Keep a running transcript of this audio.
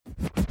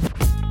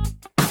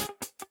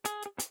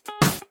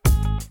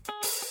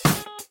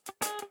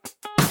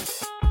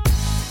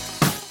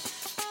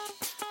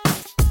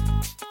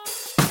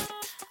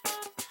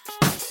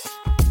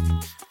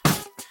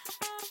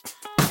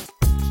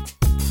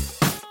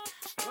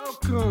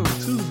Welcome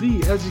to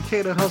the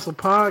Educated Hustle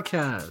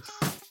Podcast.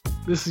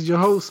 This is your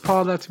host,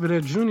 Paul Lattimore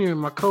Jr., and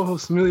my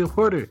co-host, Emilio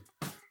Porter.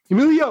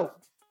 Emilio,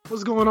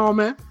 what's going on,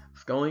 man?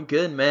 It's going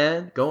good,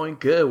 man. Going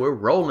good. We're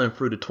rolling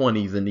through the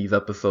 20s in these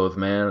episodes,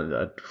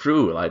 man.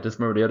 True. I just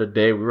remember the other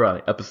day we were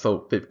on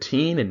episode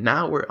 15, and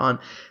now we're on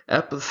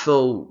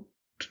episode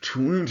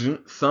 20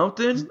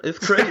 something. It's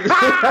crazy.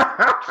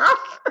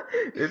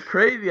 It's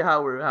crazy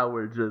how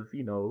we're just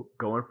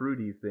going through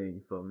these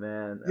things. So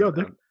man,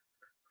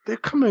 they're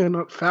coming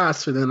up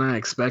faster than I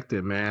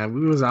expected, man.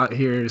 We was out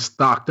here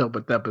stocked up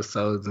with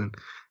episodes, and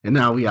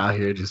now we out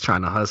here just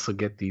trying to hustle,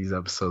 get these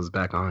episodes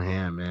back on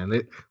hand, man.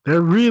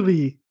 They're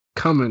really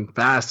coming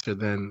faster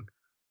than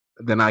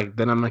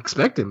I'm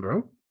expecting,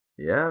 bro.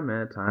 Yeah,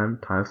 man. Time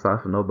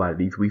stops for nobody.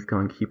 These weeks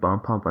gonna keep on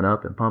pumping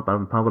up and pumping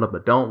up and pumping up.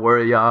 But don't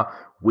worry, y'all.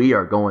 We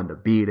are going to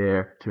be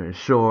there to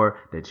ensure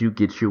that you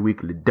get your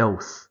weekly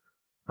dose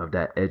of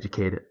that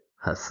educated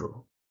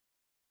hustle.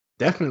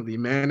 Definitely,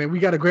 man. And we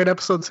got a great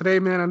episode today,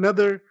 man.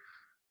 Another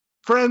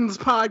friends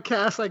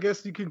podcast, I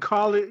guess you can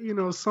call it. You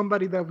know,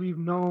 somebody that we've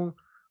known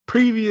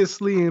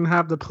previously and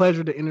have the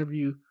pleasure to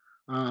interview,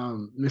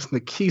 Miss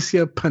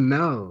Nakesia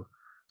Pannell.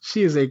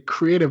 She is a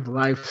creative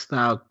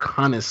lifestyle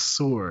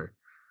connoisseur.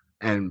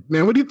 And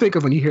man, what do you think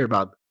of when you hear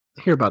about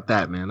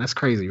that, man? That's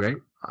crazy, right?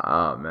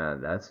 Oh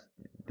man, that's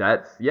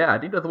yeah. I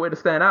think that's a way to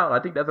stand out. I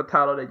think that's a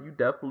title that you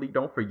definitely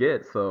don't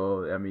forget.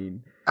 So I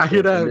mean, I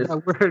hear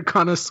that word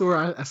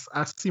connoisseur.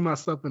 I see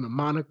myself in a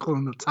monocle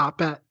and a top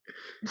hat.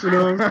 You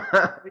know,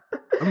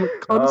 I'm a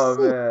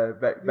connoisseur.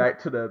 Oh man,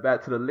 back to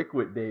the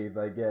liquid days,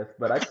 I guess.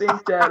 But I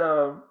think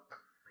that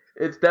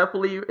it's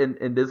definitely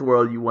in this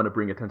world you want to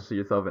bring attention to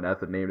yourself, and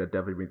that's a name that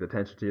definitely brings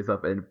attention to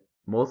yourself, and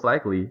most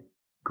likely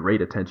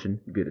great attention,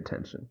 good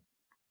attention.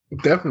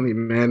 Definitely,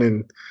 man,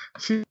 and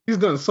she's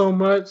done so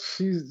much.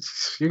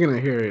 You're gonna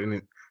hear it,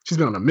 and she's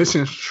been on a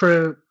mission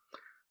trip.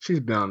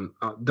 She's been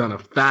done a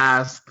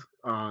fast.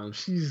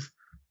 She's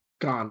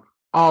gone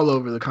all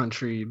over the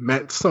country,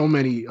 met so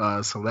many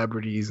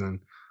celebrities, and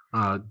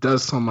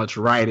does so much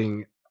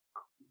writing.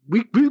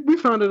 We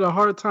found it a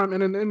hard time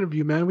in an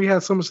interview, man. We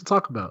had so much to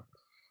talk about.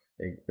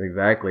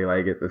 Exactly,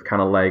 like it's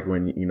kind of like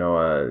when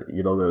you're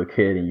a little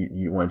kid and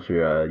you want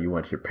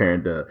your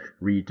parent to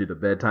read you the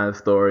bedtime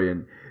story,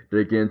 and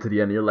they're getting to the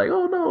end and you're like,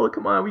 oh no,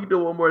 come on, we can do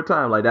it one more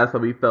time. Like that's how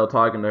we felt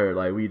talking to her.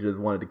 Like we just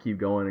wanted to keep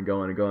going and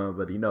going and going,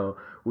 but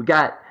we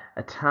got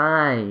a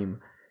time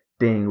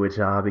thing with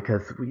y'all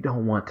because we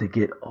don't want to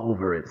get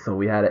over it, so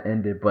we had to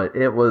end it. But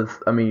it was,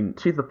 I mean,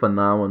 she's a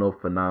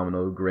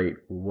phenomenal great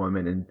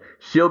woman, and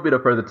she'll be the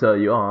first to tell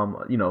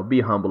you,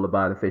 be humble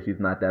about it, say she's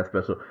not that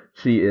special.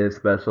 She is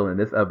special. In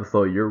this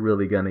episode you're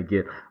really gonna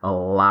get a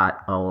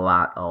lot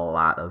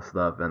of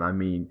stuff, and I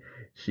mean,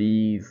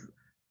 she's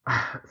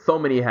so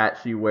many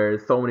hats she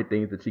wears, so many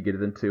things that she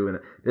gets into, and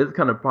this is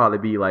gonna probably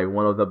be like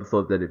one of those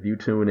episodes that if you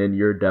tune in,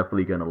 you're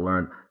definitely gonna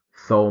learn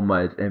so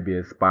much and be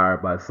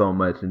inspired by so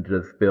much and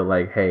just feel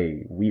like,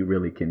 hey, we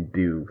really can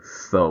do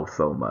so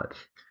much.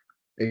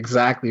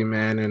 Exactly,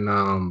 man.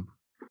 And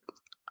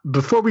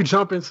before we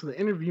jump into the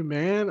interview,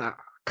 man, I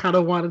kind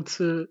of wanted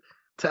to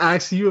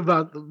ask you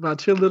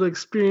about your little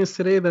experience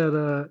today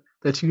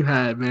that you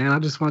had, man. I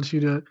just want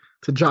you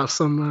to drop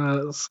some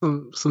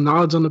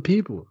knowledge on the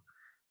people.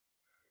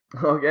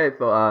 Okay,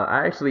 so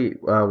I actually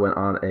went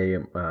on a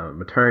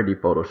maternity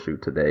photo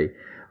shoot today.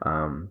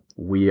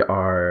 We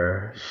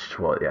are,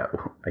 well, yeah,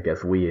 I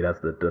guess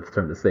that's the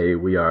term to say.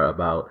 We are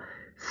about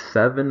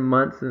 7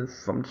 months and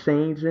some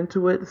change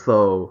into it.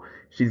 So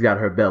she's got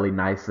her belly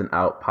nice and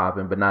out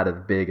popping, but not as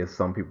big as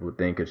some people would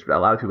think. A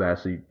lot of people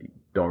actually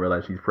don't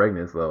realize she's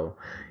pregnant. So,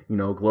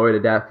 glory to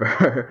that for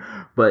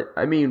her. But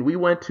I mean, we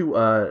went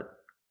to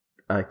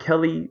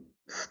Kelly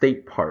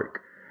State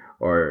Park.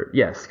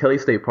 Kelly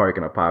State Park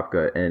in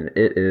Apopka, and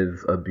it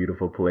is a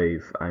beautiful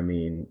place. I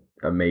mean,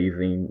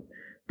 amazing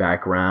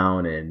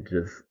background and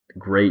just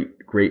great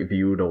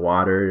view. The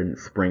water and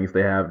springs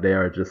they have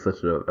there are just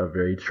such a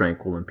very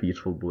tranquil and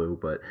peaceful blue.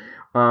 But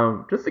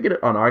just to get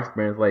it on our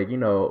experience, like,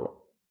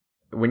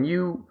 when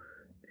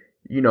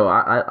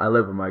I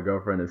live with my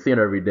girlfriend and seeing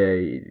her every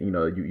day,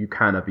 you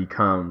kind of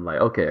become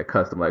like, okay,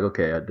 accustomed, like,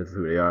 okay, this is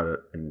who they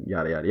are and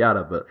yada yada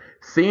yada. But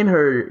seeing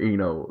her,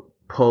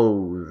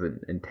 pose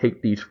and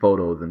take these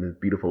photos in this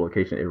beautiful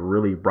location, it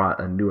really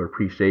brought a new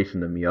appreciation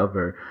to me of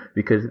her,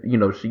 because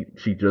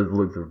she just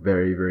looks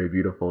very, very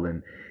beautiful,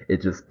 and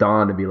it just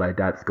dawned to me like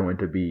that's going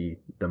to be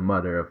the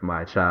mother of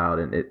my child,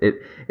 and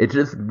it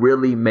just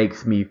really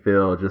makes me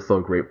feel just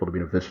so grateful to be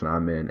in the position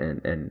I'm in,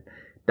 and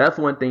that's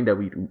one thing that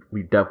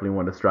we definitely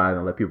want to strive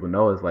and let people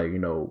know is like,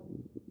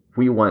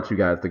 we want you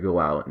guys to go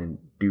out and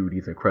do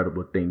these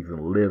incredible things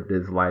and live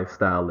this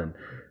lifestyle and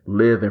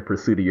live in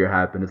pursuit of your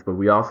happiness, but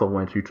we also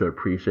want you to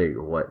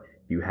appreciate what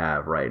you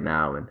have right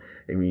now. And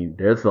I mean,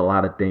 there's a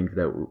lot of things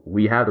that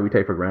we have that we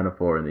take for granted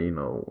and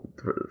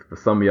for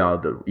some of y'all,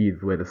 the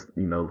easiest way to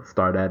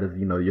start at is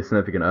your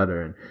significant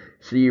other, and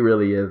she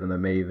really is an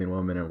amazing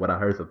woman, and without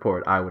her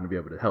support I wouldn't be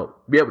able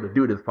to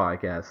do this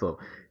podcast. So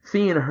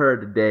seeing her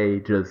today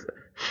just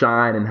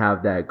shine and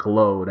have that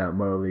glow, that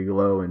motherly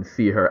glow, and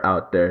see her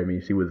out there. I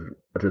mean, she was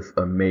just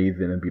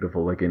amazing and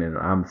beautiful looking, and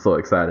I'm so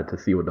excited to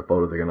see what the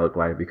photos are gonna look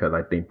like because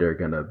I think they're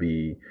gonna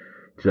be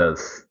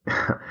just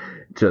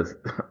just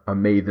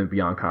amazing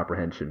beyond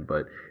comprehension.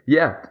 But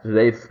yeah,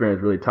 today's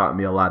experience really taught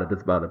me a lot of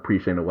just about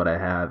appreciating what I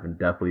have, and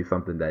definitely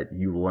something that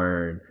you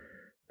learn,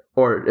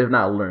 or if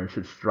not learn,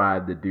 should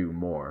strive to do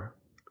more.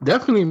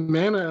 Definitely,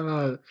 man.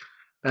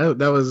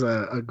 That was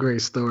a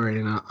great story,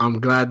 and I'm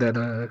glad that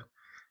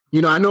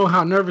I know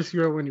how nervous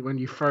you were when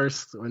you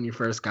first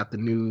got the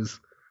news,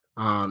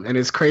 and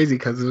it's crazy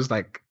because it was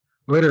like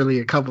literally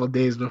a couple of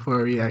days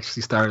before we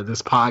actually started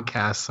this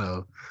podcast.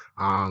 So,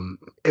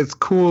 it's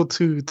cool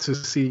to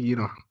see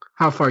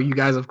how far you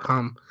guys have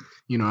come,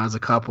 as a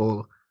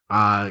couple,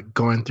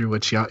 going through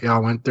what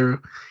y'all went through,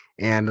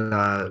 and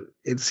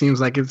it seems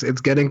like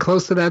it's getting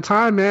close to that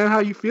time, man. How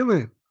you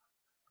feeling?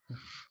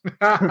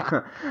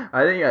 I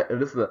think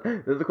this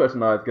is a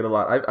question I always get a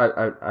lot.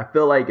 I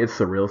feel like it's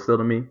surreal still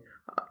to me.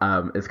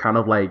 It's kind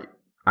of like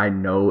I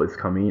know it's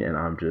coming, and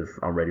I'm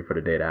ready for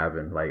the day to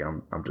happen. Like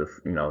I'm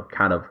just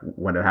kind of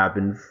when it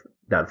happens,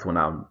 that's when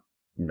I'm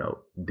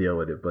deal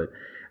with it. But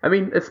I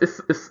mean, it's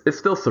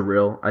still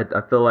surreal.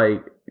 I feel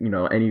like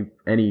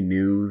any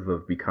news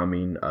of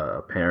becoming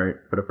a parent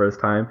for the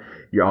first time,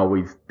 you're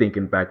always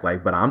thinking back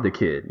like, but I'm the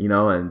kid,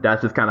 and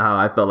that's just kind of how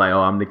I felt like,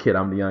 oh, I'm the kid,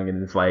 I'm the young,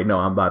 and it's like, no,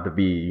 I'm about to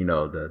be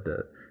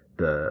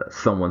the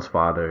someone's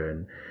father,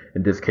 and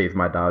in this case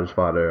my daughter's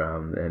father,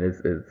 and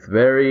it's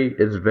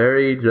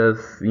very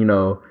just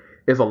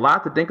it's a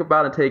lot to think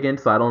about and take in,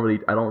 so I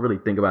don't really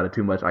think about it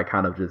too much. I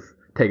kind of just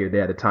take it a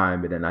day at a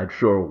time, and then I'm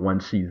sure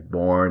once she's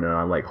born and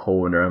I'm like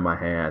holding her in my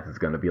hands, it's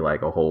gonna be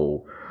like a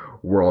whole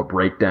world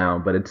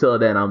breakdown. But until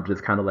then, I'm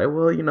just kind of like,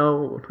 well,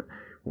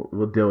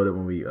 we'll deal with it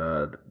when we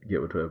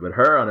get to it. But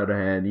her, on the other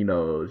hand,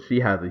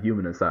 she has a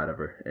human inside of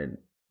her, and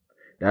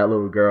that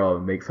little girl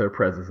makes her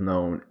presence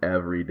known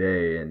every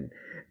day. And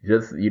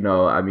just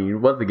I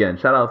mean, once again,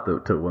 shout out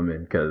to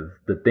women, because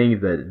the things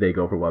that they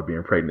go through while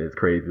being pregnant is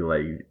crazy.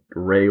 Like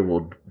Ray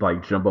will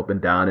like jump up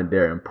and down in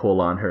there and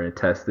pull on her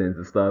intestines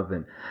and stuff,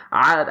 and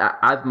I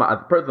as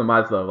a person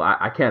myself,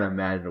 I can't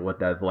imagine what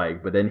that's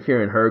like. But then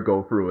hearing her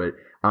go through it,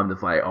 I'm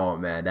just like, oh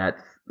man,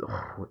 that's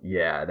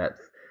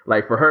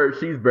like, for her,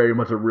 she's very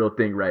much a real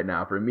thing right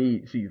now. For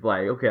me, she's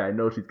like, okay, I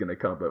know she's gonna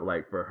come, but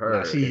like for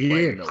her, she's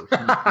here. Like, no,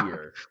 she's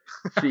here.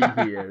 She's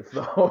here.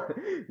 So,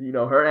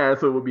 her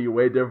answer will be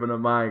way different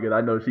than mine, because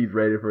I know she's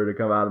ready for her to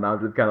come out, and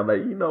I'm just kind of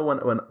like,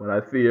 when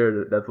I see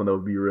her, that's when it'll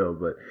be real.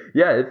 But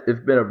yeah,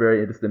 it's been a very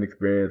interesting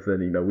experience,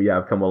 and we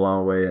have come a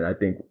long way, and I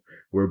think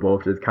we're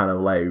both just kind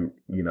of like,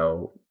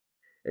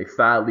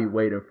 excitedly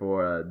waiting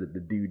for the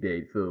due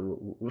date.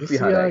 So we'll see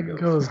how that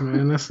goes,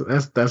 man.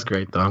 That's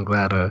great though. I'm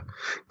glad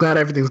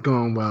everything's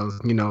going well.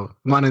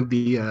 Wanted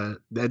the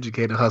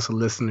educated hustle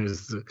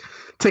listeners to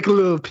take a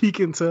little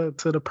peek into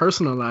the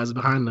personal lives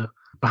behind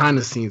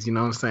the scenes. You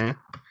know what I'm saying?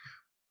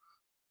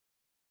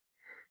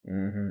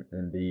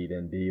 Indeed.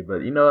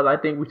 But I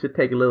think we should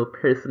take a little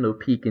personal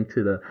peek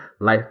into the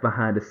life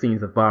behind the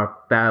scenes of our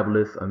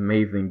fabulous,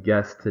 amazing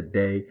guest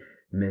today,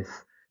 Miss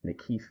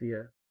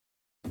Nikisia.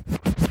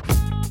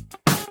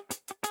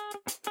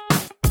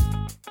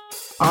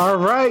 All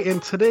right, in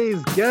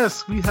today's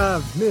guest, we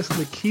have Miss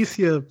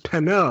Nikisia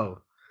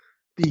Pennell,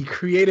 the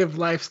creative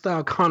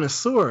lifestyle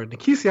connoisseur.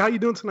 Nikisia, how you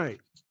doing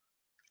tonight?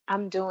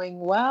 I'm doing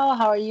well.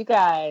 How are you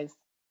guys?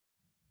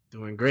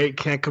 Doing great.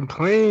 Can't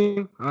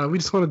complain. We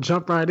just want to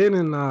jump right in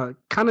and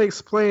kind of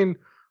explain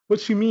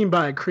what you mean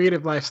by a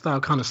creative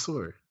lifestyle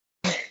connoisseur.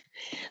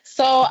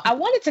 So I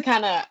wanted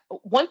to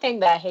one thing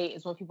that I hate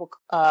is when people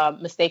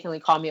mistakenly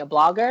call me a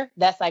blogger.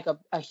 That's like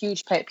a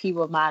huge pet peeve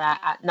of mine.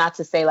 I not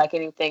to say like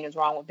anything is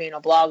wrong with being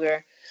a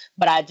blogger,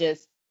 but I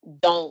just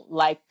don't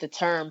like the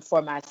term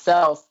for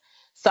myself.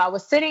 So I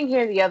was sitting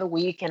here the other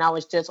week, and I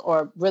was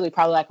or really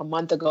probably like a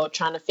month ago,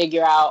 trying to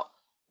figure out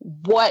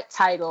what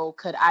title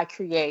could I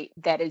create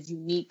that is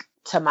unique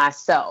to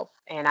myself.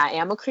 And I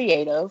am a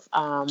creative.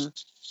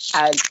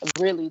 I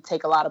really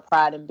take a lot of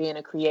pride in being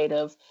a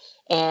creative.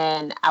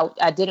 And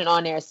I did an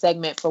on-air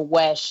segment for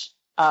WESH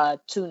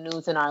 2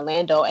 News in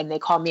Orlando, and they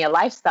called me a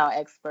lifestyle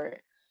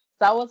expert.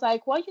 So I was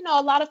like, well,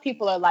 a lot of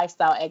people are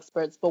lifestyle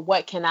experts, but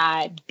what can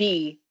I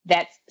be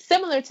that's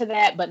similar to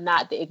that, but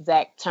not the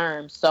exact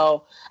term?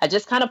 So I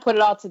just kind of put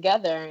it all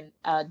together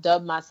and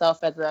dubbed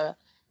myself as a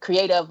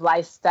creative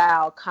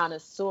lifestyle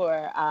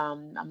connoisseur.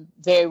 I'm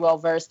very well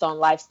versed on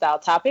lifestyle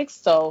topics,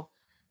 so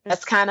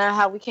that's kind of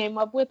how we came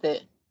up with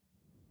it.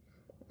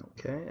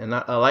 Okay, and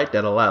I like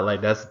that a lot.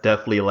 Like, that's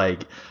definitely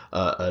like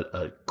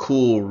a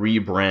cool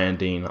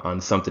rebranding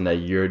on something that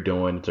you're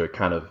doing to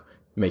kind of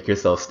make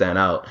yourself stand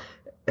out.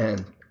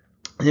 And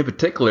in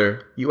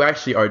particular, you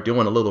actually are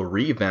doing a little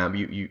revamp.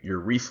 You're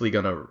recently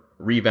gonna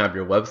revamp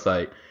your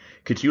website.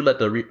 Could you let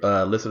the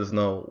listeners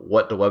know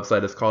what the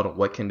website is called and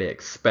what can they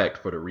expect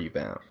for the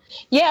revamp?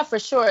 Yeah, for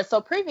sure.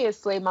 So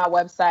previously, my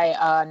website,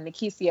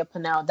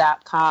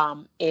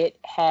 NikisiaPennell.com, it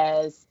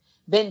has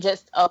been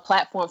just a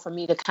platform for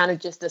me to kind of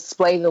just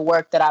display the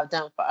work that I've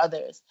done for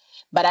others.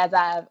 But as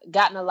I've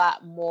gotten a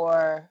lot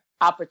more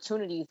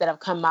opportunities that have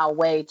come my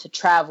way to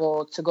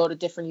travel, to go to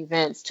different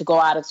events, to go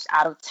out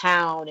of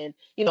town and,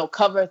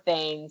 cover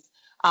things.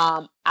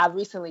 I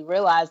recently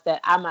realized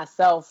that I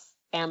myself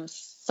am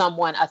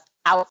someone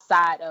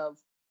outside of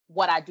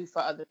what I do for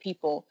other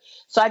people.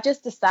 So I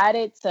just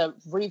decided to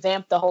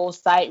revamp the whole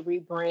site,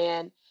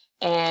 rebrand,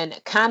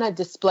 and kind of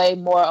display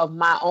more of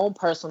my own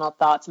personal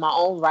thoughts, my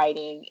own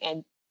writing,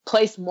 and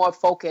place more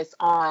focus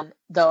on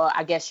the,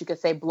 I guess you could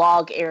say,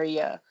 blog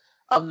area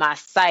of my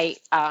site,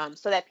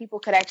 so that people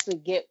could actually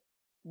get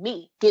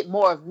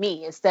more of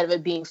me instead of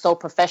it being so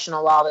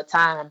professional all the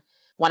time.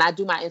 When I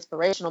do my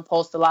inspirational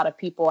posts, a lot of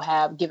people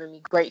have given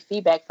me great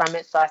feedback from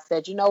it. So I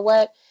said, you know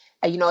what?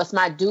 It's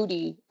my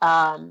duty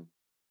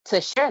to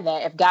share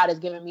that. If God has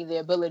given me the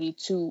ability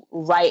to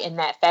write in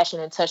that fashion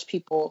and touch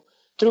people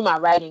through my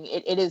writing,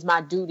 it is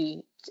my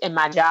duty and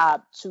my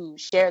job to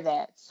share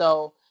that.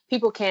 So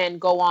people can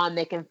go on,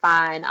 they can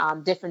find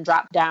different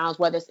drop downs,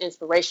 whether it's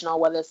inspirational,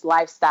 whether it's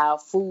lifestyle,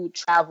 food,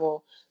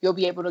 travel. You'll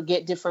be able to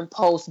get different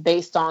posts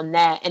based on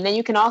that. And then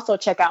you can also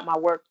check out my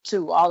work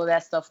too. All of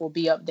that stuff will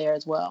be up there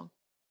as well.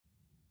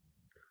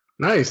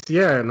 Nice.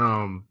 Yeah. And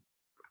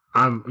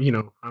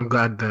I'm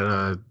glad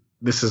that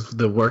this is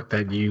the work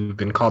that you've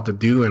been called to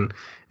do, and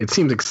it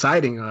seems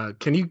exciting.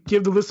 Can you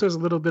give the listeners a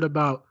little bit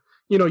about,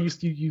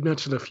 you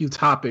mentioned a few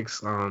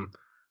topics,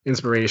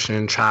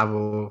 inspiration,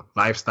 travel,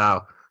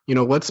 lifestyle.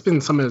 What's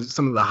been some of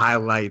the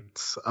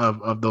highlights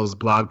of those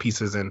blog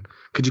pieces, and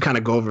could you kind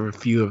of go over a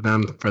few of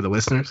them for the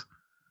listeners?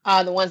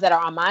 The ones that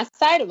are on my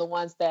site, or the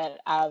ones that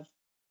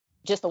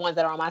the ones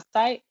that are on my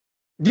site?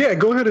 Yeah,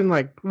 go ahead and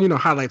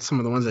highlight some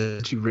of the ones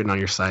that you've written on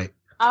your site.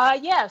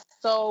 Yes.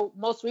 So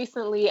most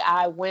recently,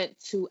 I went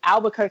to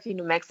Albuquerque,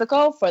 New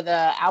Mexico for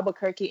the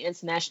Albuquerque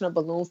International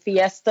Balloon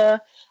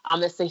Fiesta.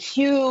 It's a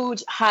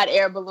huge hot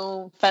air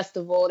balloon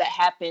festival that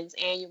happens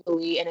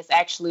annually, and it's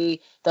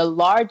actually the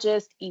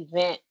largest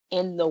event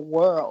in the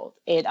world.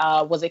 It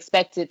was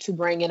expected to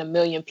bring in 1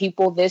 million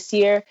people this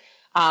year,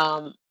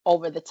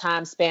 over the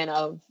time span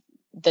of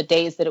the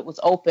days that it was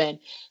open.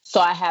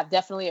 So I have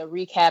definitely a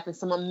recap and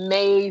some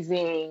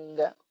amazing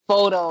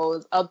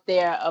photos up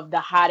there of the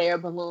hot air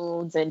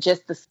balloons and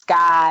just the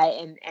sky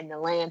and the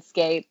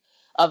landscape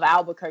of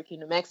Albuquerque,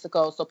 New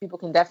Mexico. So people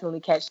can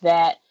definitely catch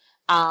that.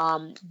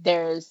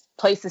 There's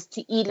places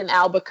to eat in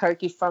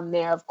Albuquerque from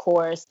there, of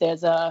course.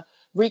 There's a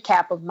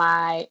recap of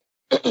my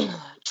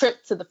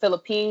trip to the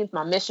Philippines,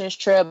 my missions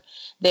trip.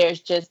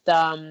 There's just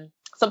some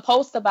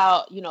posts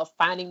about,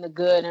 finding the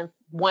good. And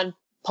one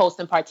post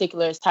in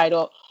particular is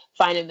titled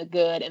Finding the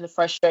Good in the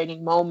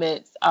Frustrating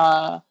Moments.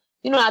 I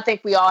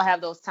think we all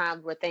have those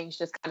times where things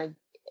just kind of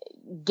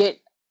get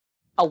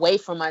away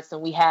from us,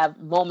 and we have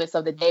moments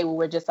of the day where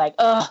we're just like,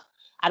 I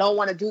don't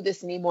want to do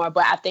this anymore.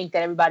 But I think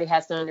that everybody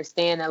has to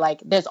understand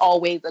that, there's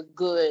always a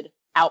good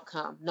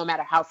outcome, no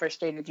matter how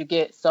frustrated you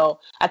get. So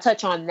I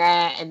touch on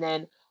that, and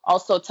then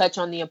also touch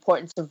on the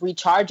importance of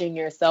recharging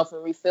yourself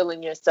and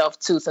refilling yourself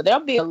too. So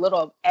there'll be a little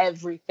of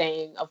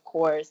everything, of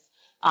course.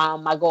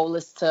 My goal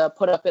is to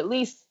put up at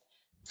least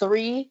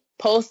 3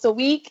 posts a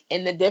week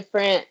in the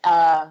different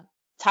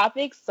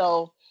topics.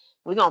 So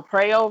we're going to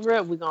pray over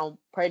it. We're going to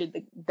pray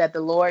that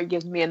the Lord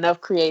gives me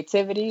enough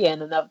creativity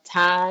and enough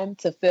time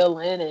to fill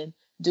in and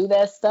do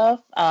that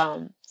stuff.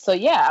 So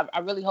yeah, I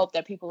really hope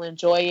that people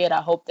enjoy it.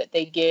 I hope that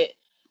they get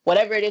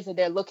whatever it is that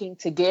they're looking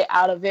to get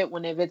out of it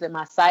when they visit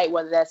my site,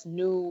 whether that's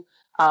new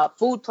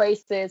food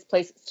places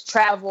to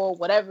travel,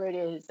 whatever it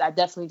is. I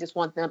definitely just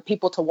want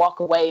people to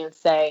walk away and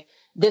say,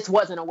 this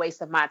wasn't a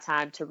waste of my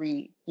time to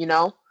read,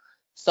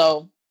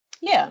 So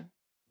yeah.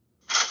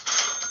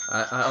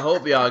 I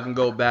hope y'all can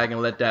go back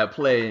and let that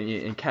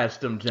play and catch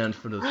them gems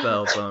for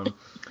themselves. One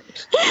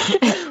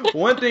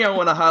thing I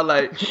want to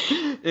highlight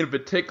in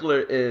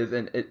particular is,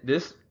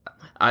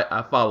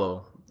 I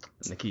follow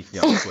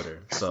Nikisi on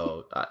Twitter,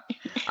 so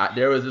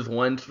there was this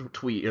one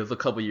tweet. It was a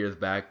couple years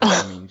back.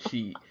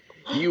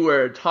 You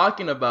were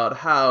talking about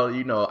how,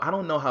 I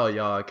don't know how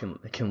y'all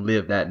can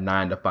live that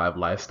 9-to-5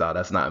 lifestyle.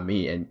 That's not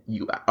me. And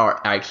you are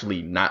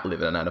actually not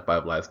living a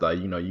 9-to-5 lifestyle.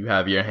 You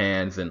have your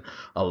hands in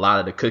a lot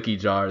of the cookie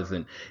jars.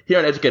 And here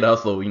on Educate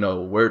Hustle,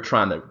 we're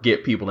trying to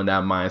get people in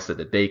that mindset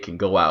that they can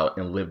go out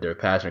and live their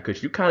passion.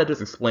 Because you kind of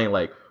just explain,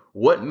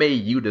 what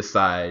made you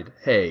decide,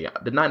 hey,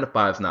 the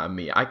 9-to-5 is not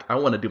me. I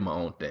want to do my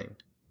own thing.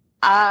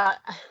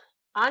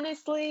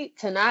 Honestly,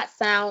 to not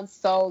sound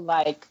so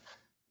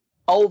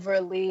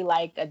overly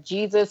a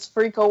Jesus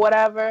freak or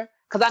whatever,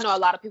 because I know a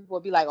lot of people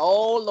would be like,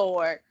 oh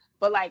Lord,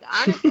 but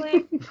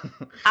honestly,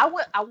 I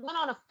went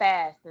on a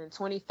fast in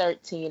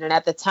 2013, and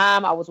at the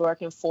time I was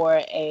working for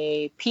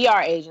a PR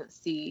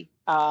agency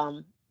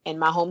in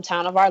my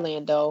hometown of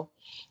Orlando,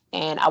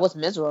 and I was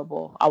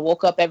miserable. I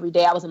woke up every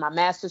day. I was in my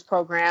master's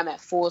program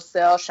at Full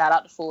Sail. Shout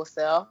out to Full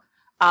Sail.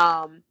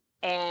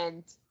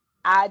 And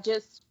I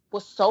just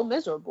was so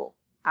miserable.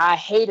 I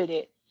hated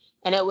it.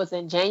 And it was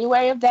in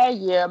January of that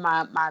year,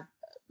 my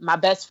my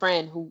best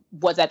friend, who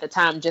was at the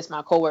time just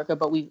my coworker,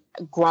 but we've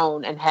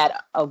grown and had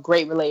a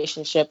great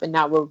relationship, and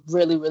now we're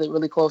really, really,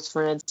 really close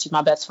friends. She's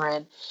my best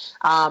friend.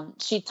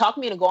 She talked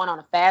me into going on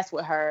a fast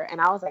with her,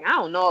 and I was like, I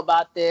don't know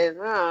about this.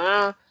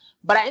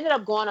 But I ended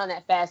up going on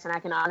that fast, and I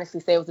can honestly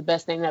say it was the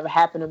best thing that ever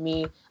happened to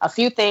me. A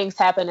few things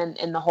happened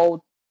in the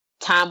whole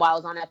time while I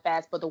was on that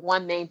fast, but the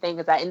one main thing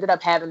is I ended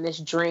up having this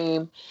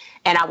dream,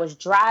 and I was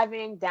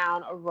driving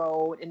down a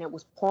road, and it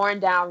was pouring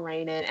down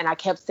raining, and I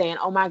kept saying,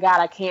 oh my God,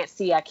 I can't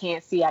see, I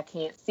can't see, I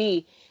can't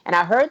see. And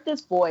I heard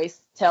this voice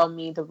tell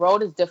me, the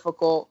road is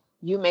difficult,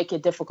 you make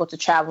it difficult to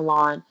travel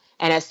on.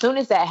 And as soon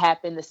as that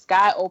happened, the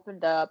sky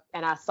opened up,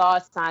 and I saw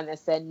a sign that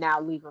said, now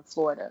leaving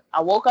Florida.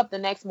 I woke up the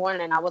next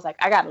morning, and I was like,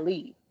 I gotta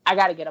leave, I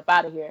gotta get up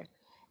out of here.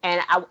 And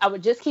I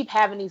would just keep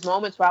having these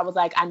moments where I was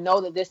like, I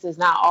know that this is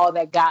not all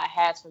that God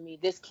has for me.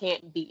 This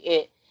can't be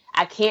it.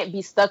 I can't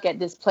be stuck at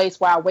this place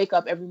where I wake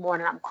up every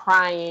morning, I'm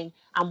crying,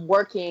 I'm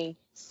working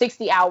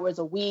 60 hours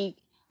a week.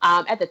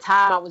 At the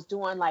time, I was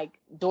doing like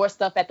door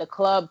stuff at the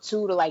club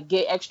too to like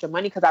get extra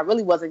money, because I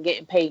really wasn't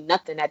getting paid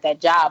nothing at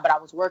that job, but I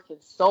was working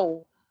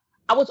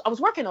I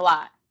was working a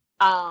lot.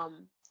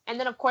 And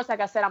then, of course, like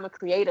I said, I'm a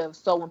creative.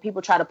 So when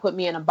people try to put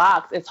me in a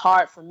box, it's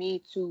hard for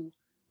me to,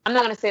 I'm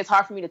not going to say it's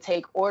hard for me to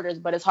take orders,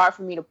 but it's hard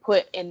for me to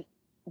put in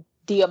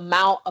the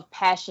amount of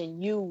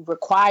passion you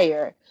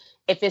require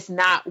if it's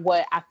not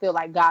what I feel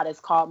like God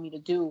has called me to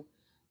do.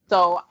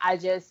 So I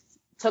just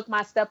took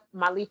my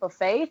leap of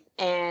faith,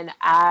 and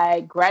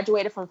I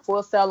graduated from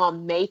Full Sail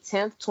on May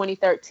 10th,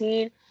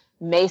 2013.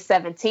 May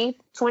 17th,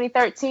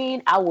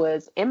 2013, I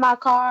was in my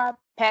car,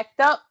 packed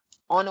up,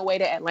 on the way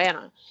to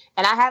Atlanta.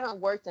 And I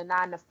haven't worked a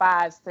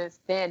 9-to-5 since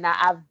then. Now,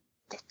 I've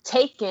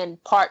taken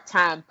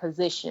part-time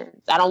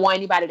positions. I don't want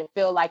anybody to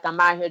feel like I'm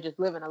out here just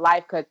living a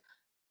life, because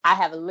I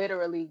have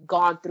literally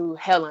gone through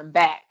hell and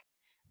back,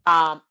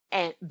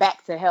 and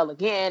back to hell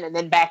again, and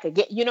then back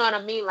again. You know what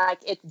I mean? Like,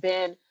 it's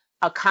been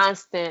a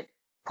constant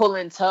pull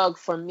and tug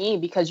for me,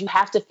 because you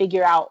have to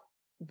figure out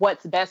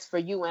what's best for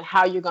you and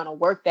how you're going to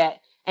work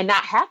that, and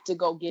not have to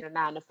go get a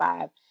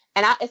 9-to-5.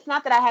 And it's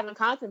not that I haven't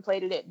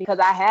contemplated it, because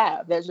I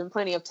have. There's been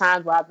plenty of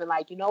times where I've been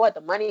like, you know what?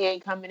 The money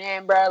ain't coming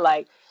in, bro.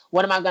 Like,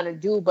 what am I going to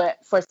do?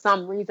 But for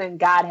some reason,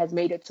 God has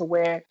made it to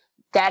where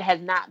that has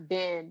not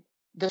been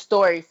the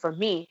story for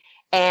me.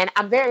 And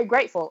I'm very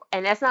grateful.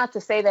 And that's not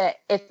to say that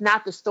it's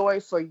not the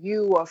story for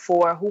you or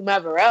for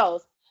whomever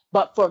else.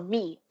 But for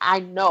me, I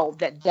know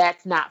that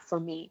that's not for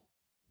me.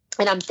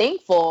 And I'm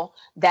thankful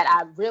that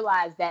I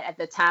realized that at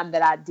the time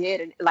that I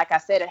did. And like I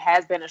said, it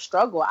has been a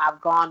struggle.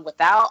 I've gone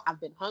without. I've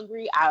been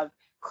hungry. I've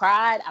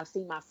cried. I've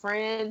seen my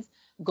friends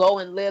go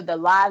and live the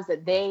lives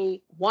that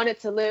they wanted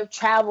to live,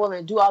 travel,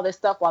 and do all this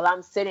stuff while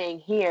I'm sitting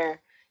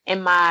here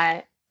in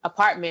my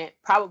apartment,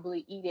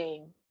 probably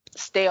eating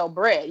stale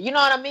bread. You know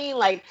what I mean?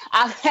 Like,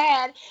 I've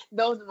had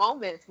those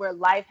moments where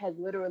life has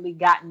literally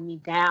gotten me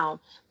down,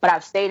 but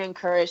I've stayed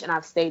encouraged, and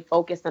I've stayed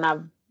focused, and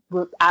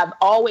I've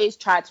always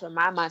tried to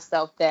remind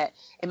myself that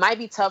it might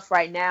be tough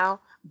right now,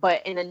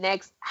 but in the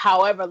next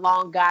however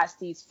long God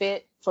sees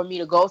fit for me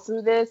to go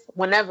through this,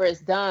 whenever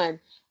it's done,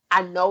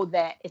 I know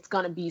that it's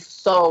going to be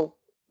so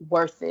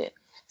worth it.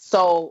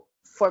 So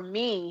for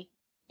me,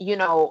 you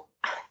know,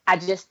 I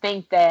just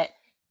think that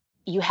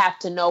you have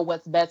to know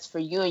what's best for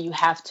you, and you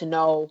have to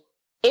know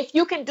if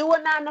you can do a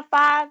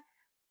 9-to-5,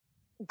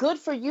 good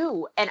for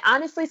you. And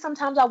honestly,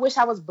 sometimes I wish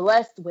I was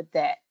blessed with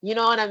that. You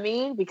know what I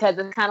mean? Because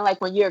it's kind of like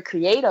when you're a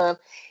creative,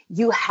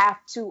 you have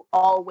to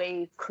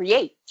always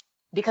create,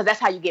 because that's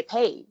how you get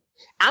paid.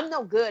 I'm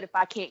no good if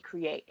I can't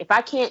create. If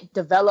I can't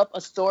develop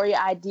a story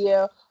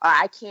idea, or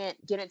I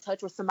can't get in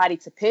touch with somebody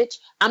to pitch,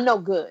 I'm no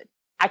good.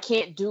 I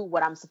can't do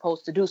what I'm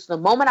supposed to do. So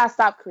the moment I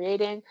stop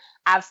creating,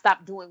 I've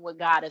stopped doing what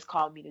God has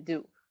called me to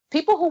do.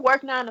 People who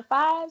work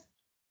 9-to-5s,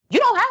 you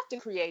don't have to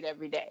create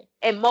every day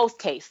in most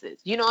cases.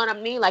 You know what I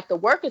mean? Like, the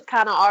work is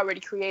kind of already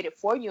created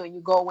for you, and you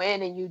go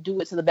in and you do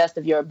it to the best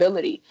of your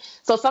ability.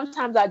 So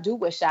sometimes I do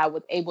wish I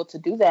was able to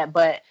do that,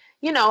 but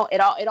you know, it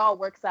all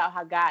works out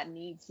how God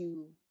needs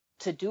you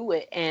to do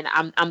it. And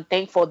I'm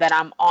thankful that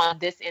I'm on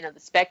this end of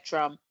the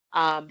spectrum,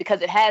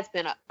 because it has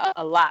been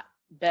a lot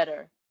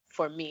better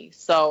for me.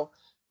 So,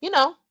 you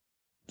know,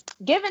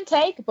 give and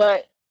take,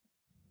 but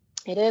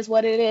it is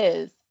what it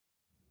is.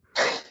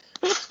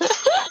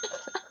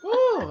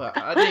 Ooh,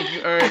 I think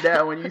you earned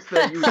that when you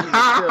said you eat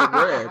stale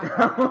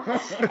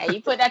bread. Hey,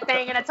 you put that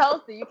thing in a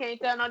toaster, you can't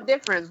tell no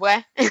difference,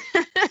 boy. Yeah,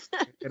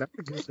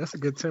 that's a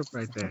good tip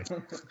right there.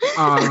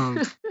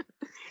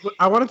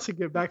 I wanted to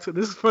get back to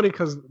this. Is funny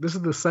because this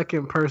is the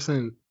second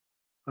person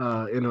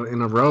in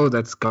a row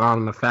that's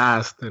gone on a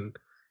fast and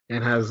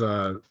has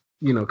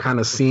kind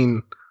of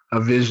seen a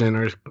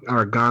vision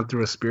or gone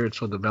through a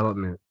spiritual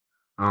development.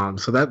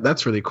 So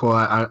that's really cool.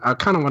 I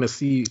kind of want to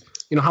see,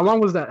 how long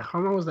was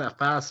that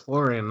fast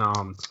for? And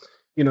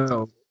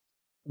how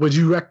would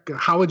you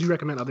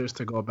recommend others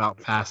to go about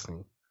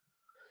fasting?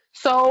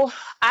 So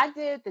I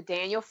did the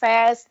Daniel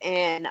fast,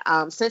 and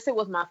since it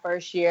was my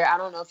first year, I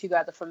don't know if you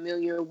guys are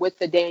familiar with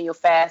the Daniel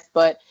fast,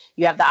 but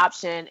you have the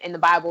option in the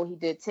Bible. He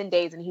did 10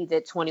 days and he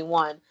did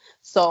 21.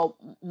 So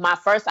my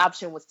first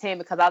option was 10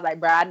 because I was like,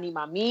 bro, I need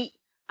my meat.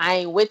 I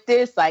ain't with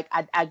this. Like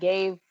I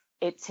gave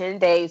it 10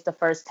 days the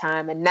first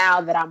time, and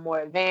now that I'm more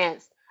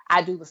advanced,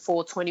 I do the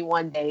full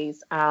 21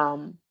 days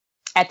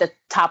at the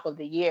top of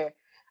the year.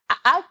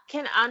 I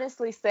can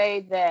honestly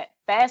say that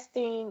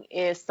fasting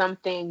is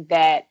something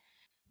that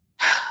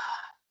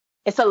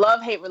it's a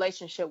love-hate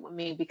relationship with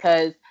me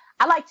because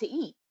I like to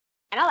eat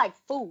and I like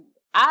food.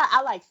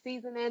 I like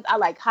seasonings. I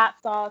like hot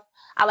sauce.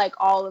 I like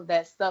all of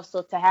that stuff.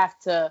 So to have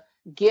to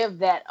give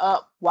that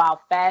up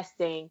while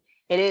fasting,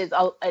 it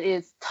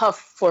is tough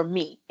for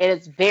me. It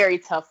is very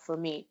tough for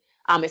me,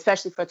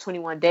 especially for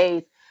 21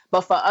 days.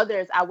 But for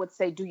others, I would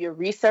say do your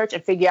research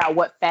and figure out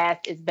what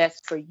fast is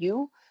best for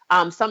you.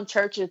 Some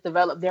churches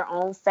develop their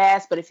own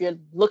fast, but if you're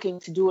looking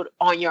to do it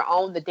on your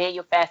own, the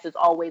Daniel fast is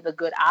always a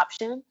good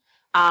option.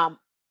 Um,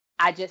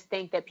 I just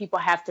think that people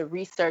have to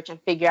research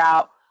and figure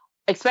out,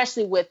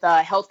 especially with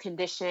health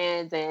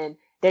conditions and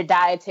their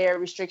dietary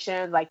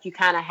restrictions, like you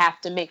kind of have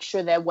to make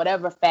sure that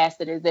whatever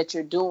fast it is that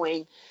you're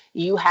doing,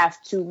 you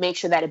have to make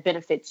sure that it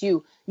benefits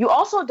you. You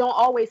also don't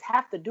always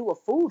have to do a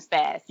food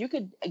fast. You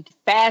could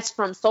fast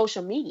from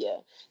social media.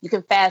 You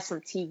can fast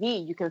from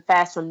TV. You can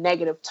fast from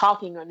negative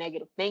talking or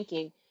negative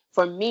thinking.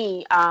 For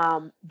me,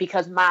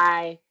 because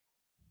my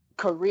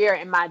career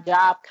and my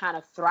job kind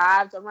of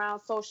thrives around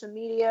social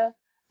media,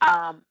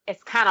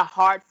 it's kind of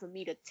hard for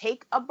me to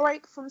take a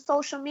break from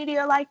social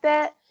media like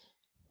that.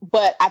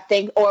 But I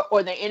think,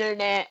 or the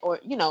internet, or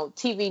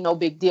TV, no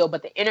big deal.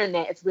 But the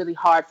internet, it's really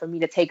hard for me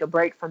to take a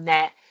break from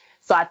that.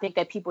 So I think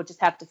that people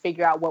just have to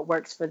figure out what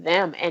works for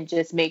them and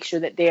just make sure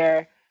that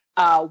they're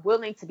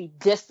willing to be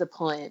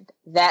disciplined.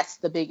 That's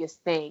the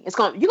biggest thing.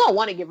 You're gonna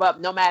want to give up,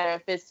 no matter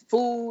if it's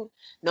food,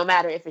 no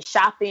matter if it's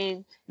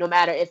shopping, no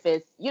matter if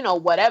it's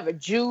whatever,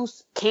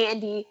 juice,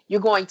 candy.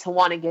 You're going to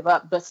want to give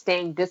up, but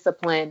staying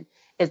disciplined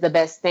is the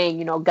best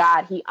thing.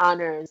 God, He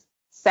honors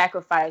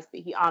sacrifice,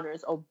 but He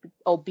honors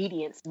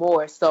obedience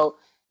more. So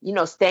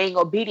staying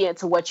obedient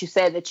to what you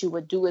said that you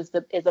would do is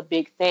a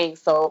big thing.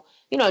 So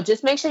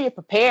just make sure you're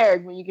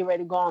prepared when you get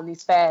ready to go on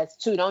these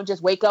fasts too. Don't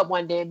just wake up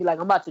one day and be like,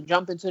 I'm about to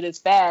jump into this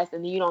fast,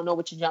 and then you don't know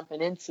what you're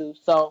jumping into.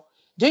 So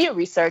do your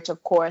research,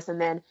 of course, and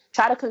then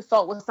try to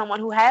consult with someone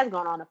who has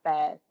gone on a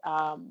fast.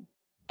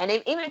 And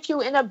even if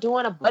you end up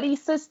doing a buddy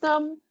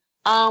system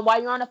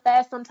while you're on a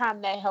fast,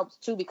 sometimes that helps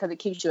too because it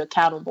keeps you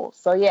accountable.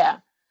 So yeah,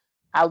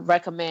 I would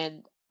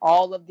recommend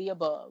all of the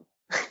above.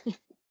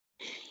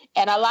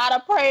 And a lot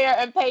of prayer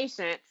and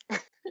patience.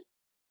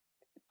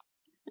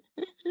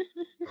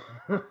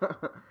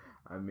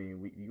 I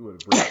mean, you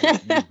would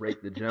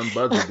break the gym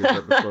buzzer this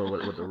episode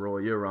with the role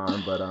you're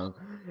on, but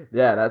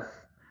yeah,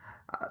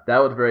 that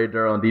was very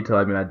thorough and detailed.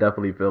 I mean, I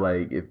definitely feel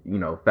like if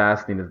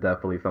fasting is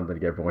definitely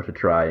something everyone should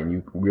try, and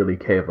you really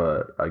gave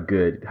a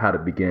good how to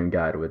begin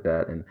guide with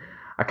that. And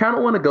I kind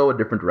of want to go a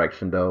different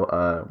direction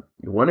though.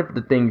 One of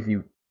the things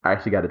you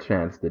actually got a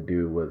chance to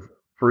do was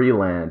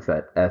freelance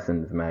at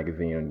Essence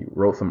magazine, and you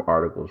wrote some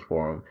articles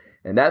for them.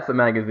 And that's a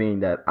magazine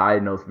that I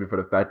know for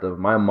the fact of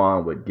my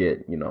mom would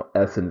get,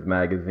 Essence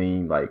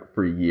magazine like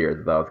for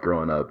years as I was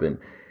growing up, and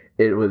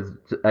it was,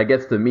 I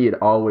guess to me,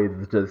 it always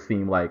just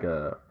seemed like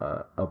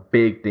a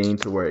big thing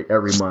to where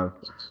every month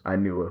I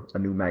knew a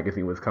new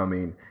magazine was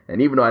coming,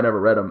 and even though I never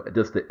read them,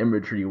 just the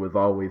imagery was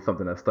always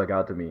something that stuck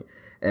out to me.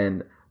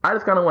 And I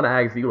just kind of want to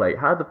ask you, like,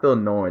 how does it feel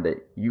knowing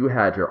that you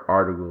had your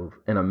articles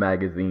in a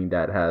magazine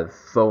that has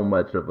so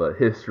much of a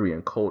history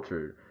and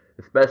culture,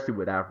 especially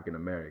with African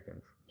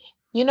Americans?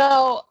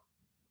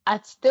 I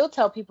still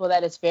tell people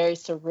that it's very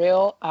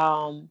surreal.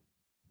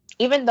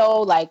 Even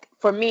though, like,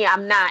 for me,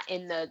 I'm not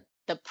in the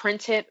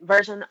printed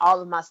version.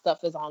 All of my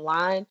stuff is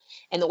online.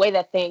 And the way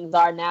that things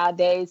are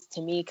nowadays,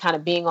 to me, kind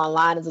of being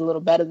online is a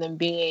little better than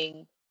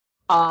being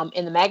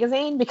in the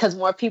magazine, because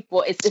more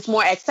people, it's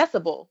more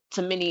accessible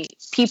to many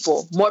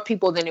people, more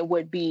people than it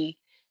would be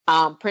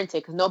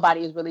printed, because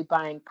nobody is really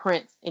buying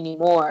prints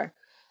anymore.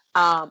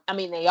 I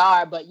mean, they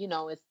are, but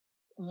it's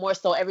more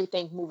so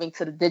everything's moving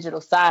to the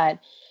digital side.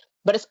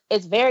 But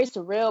it's very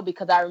surreal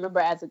because I remember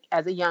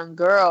as a young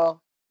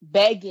girl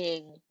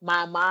begging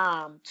my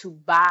mom to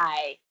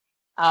buy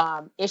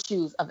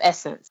issues of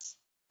Essence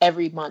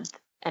every month.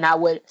 And I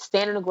would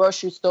stand in the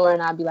grocery store and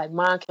I'd be like,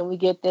 Mom, can we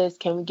get this?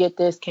 Can we get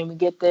this? Can we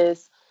get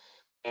this?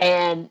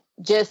 And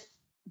just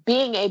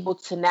being able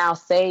to now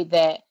say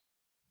that,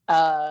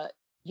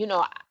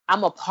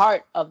 I'm a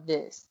part of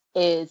this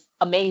is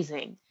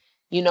amazing.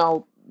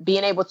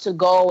 Being able to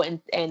go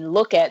and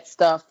look at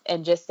stuff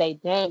and just say,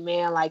 dang,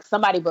 man, like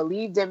somebody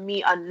believed in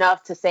me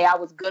enough to say I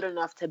was good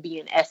enough to be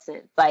in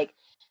Essence. Like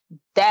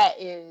that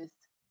is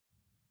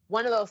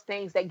one of those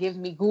things that gives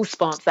me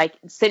goosebumps, like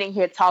sitting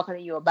here talking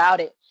to you about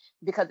it,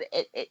 because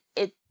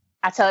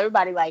I tell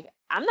everybody, like,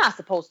 I'm not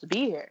supposed to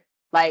be here.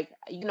 Like,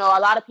 a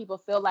lot of people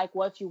feel like,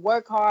 well, if you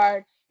work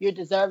hard, you're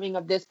deserving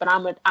of this, but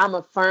I'm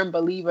a firm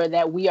believer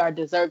that we are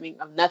deserving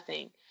of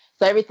nothing.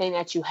 So everything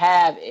that you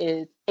have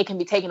it can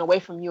be taken away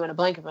from you in a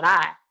blink of an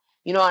eye.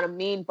 You know what I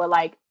mean? But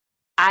like,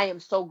 I am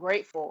so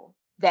grateful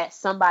that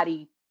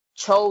somebody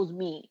chose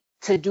me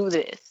to do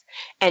this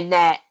and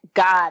that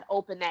God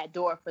opened that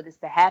door for this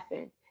to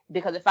happen.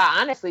 Because if I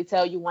honestly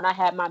tell you, when I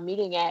had my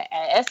meeting at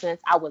Essence,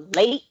 I was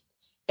late.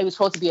 It was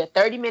supposed to be a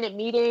 30-minute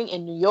meeting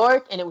in New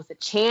York, and it was a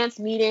chance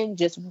meeting,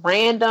 just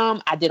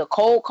random. I did a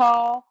cold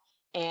call,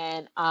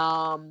 and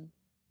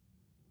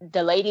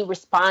the lady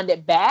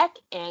responded back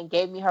and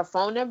gave me her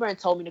phone number and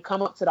told me to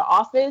come up to the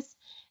office.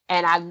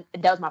 And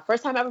that was my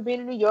first time ever being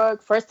in New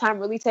York, first time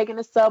really taking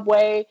the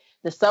subway.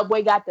 The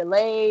subway got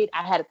delayed.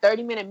 I had a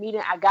 30-minute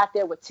meeting. I got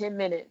there with 10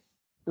 minutes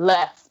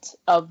left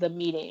of the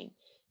meeting.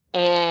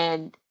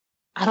 And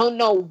I don't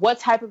know what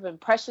type of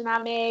impression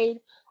I made,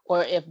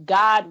 or if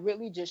God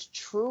really just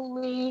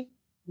truly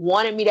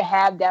wanted me to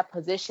have that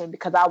position,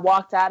 because I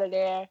walked out of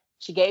there.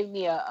 She gave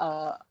me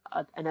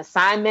an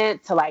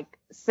assignment to like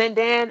send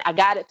in. I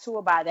got it to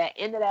her by that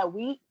end of that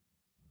week.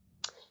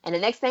 And the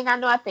next thing I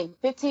know, I think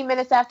 15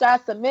 minutes after I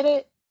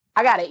submitted,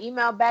 I got an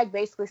email back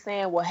basically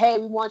saying, well, hey,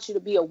 we want you to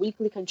be a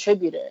weekly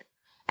contributor.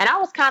 And I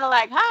was kind of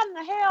like, how in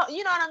the hell?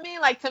 You know what I mean?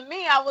 Like, to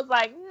me, I was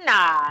like,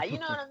 nah, you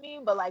know what I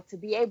mean? But like, to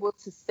be able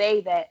to say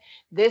that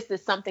this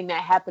is something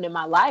that happened in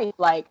my life,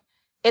 like,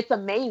 it's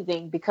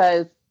amazing,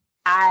 because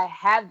I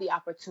have the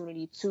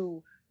opportunity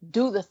to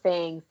do the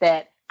things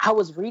that I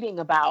was reading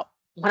about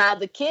when I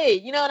was a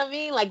kid. You know what I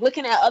mean? Like,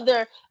 looking at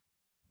other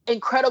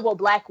incredible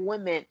Black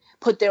women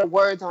put their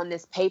words on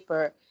this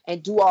paper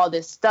and do all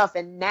this stuff.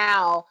 And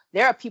now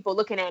there are people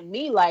looking at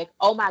me like,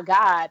 oh my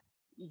God,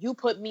 you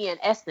put me in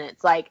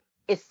Essence. Like,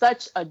 it's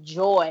such a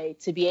joy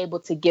to be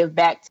able to give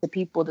back to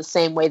people the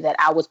same way that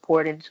I was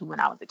poured into when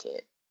I was a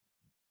kid.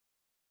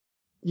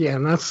 Yeah,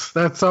 and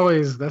that's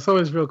always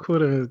real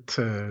cool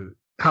to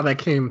how that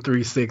came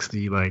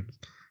 360. Like,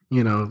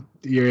 you know,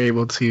 you're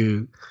able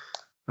to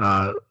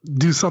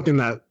do something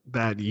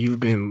that you've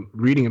been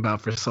reading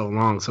about for so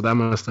long. So that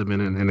must have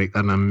been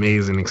an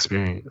amazing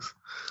experience.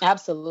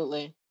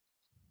 Absolutely.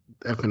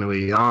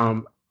 Definitely.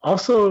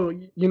 Also,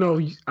 you know,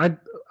 I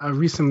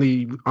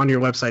recently on your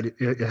website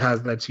it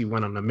has that you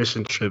went on a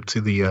mission trip to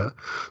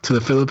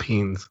the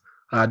Philippines.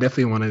 I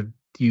definitely wanted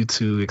you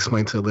to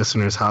explain to the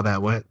listeners how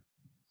that went.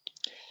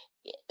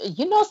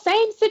 You know,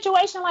 same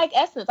situation like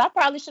Essence. I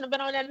probably shouldn't have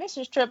been on that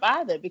mission trip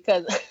either,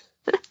 because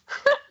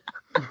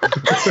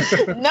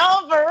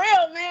no, for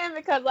real, man,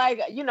 because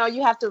like, you know,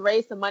 you have to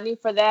raise some money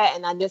for that.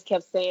 And I just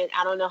kept saying,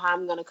 I don't know how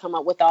I'm going to come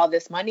up with all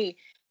this money.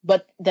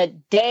 But the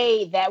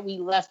day that we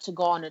left to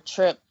go on a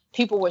trip,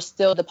 people were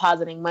still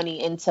depositing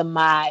money into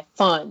my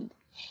fund.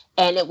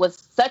 And it was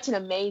such an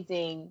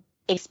amazing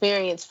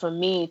experience for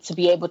me to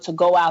be able to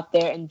go out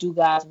there and do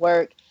God's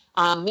work,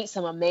 meet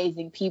some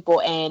amazing people,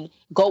 and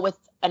go with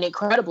an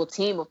incredible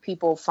team of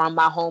people from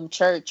my home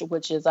church,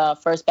 which is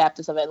First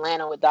Baptist of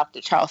Atlanta with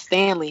Dr. Charles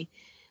Stanley.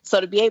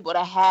 So to be able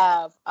to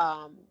have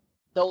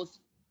those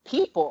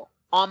people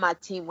on my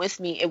team with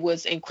me, it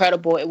was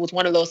incredible. It was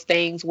one of those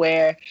things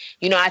where,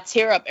 you know, I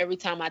tear up every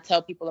time I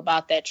tell people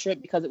about that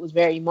trip, because it was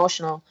very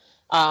emotional.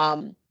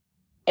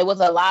 It was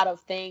a lot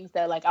of things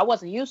that like I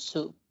wasn't used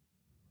to.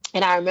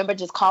 And I remember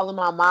just calling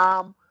my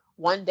mom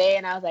one day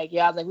and I was like,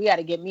 we got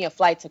to get me a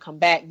flight to come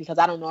back, because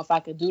I don't know if I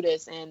could do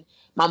this. And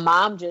my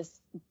mom just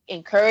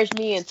encouraged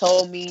me and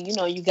told me, you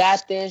know, you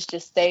got this,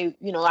 just stay,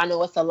 you know, I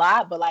know it's a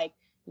lot, but like,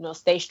 you know,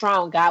 stay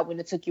strong. God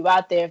wouldn't have took you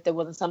out there if there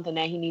wasn't something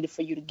that he needed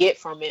for you to get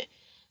from it.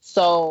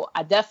 So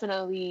I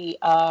definitely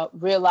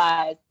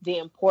realized the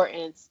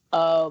importance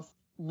of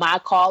my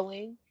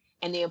calling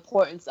and the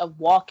importance of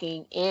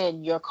walking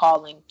in your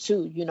calling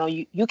too. You know,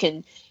 you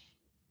can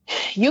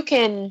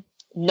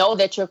know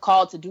that you're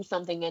called to do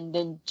something and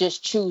then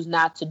just choose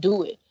not to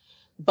do it.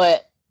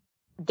 But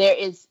there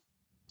is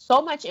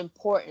so much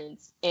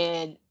importance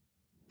in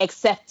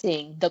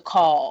accepting the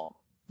call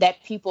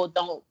that people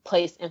don't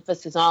place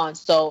emphasis on.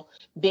 So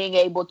being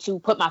able to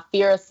put my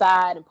fear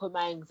aside and put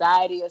my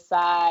anxiety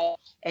aside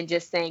and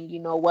just saying, you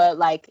know what,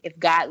 like if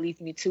God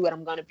leads me to it,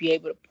 I'm going to be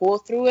able to pull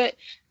through it.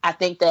 I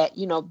think that,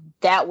 you know,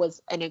 that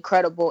was an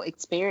incredible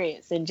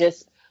experience, and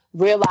just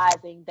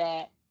realizing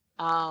that,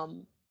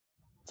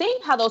 seeing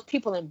how those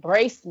people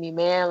embraced me,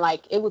 man,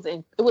 like it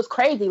was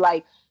crazy.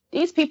 Like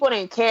these people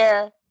didn't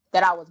care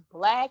that I was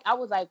Black. I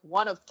was like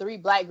one of 3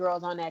 Black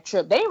girls on that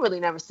trip. They ain't really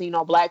never seen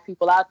no Black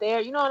people out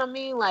there. You know what I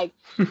mean? Like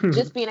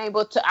just being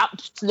able to,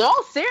 no,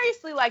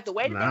 seriously, like the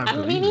way that I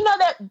mean, you know,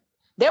 that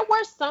there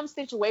were some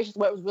situations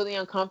where it was really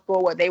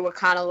uncomfortable, where they were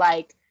kind of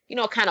like, you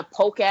know, kind of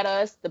poke at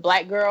us, the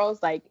Black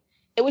girls. Like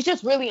it was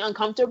just really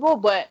uncomfortable,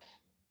 but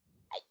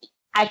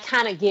I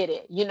kind of get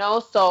it, you know?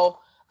 So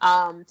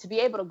to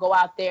be able to go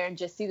out there and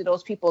just see that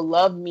those people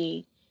love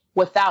me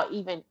without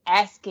even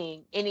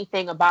asking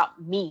anything about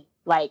me,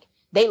 like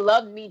they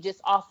loved me just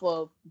off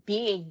of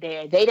being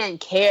there. They didn't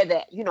care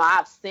that, you know,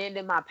 I've sinned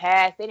in my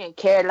past. They didn't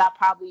care that I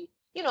probably,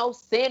 you know,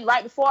 sinned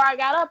right before I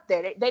got up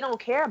there. They don't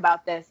care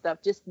about that stuff.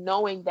 Just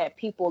knowing that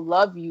people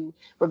love you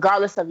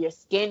regardless of your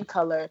skin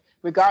color,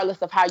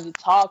 regardless of how you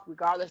talk,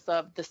 regardless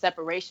of the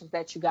separations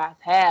that you guys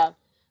have.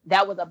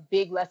 that was a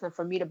big lesson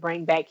for me to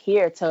bring back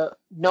here, to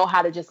know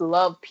how to just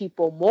love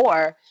people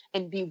more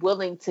and be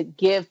willing to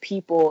give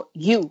people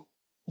your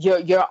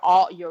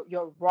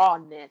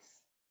rawness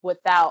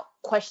without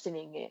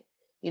questioning it.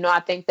 I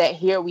think that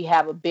here we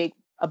have a big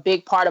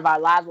part of our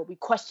lives where we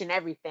question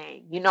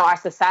everything. Our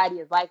society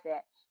is like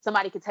that.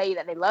 Somebody could tell you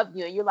that they love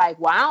you and you're like,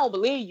 well, I don't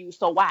believe you,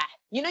 so why?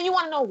 You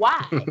want to know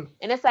why.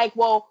 And it's like,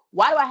 well,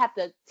 why do I have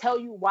to tell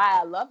you why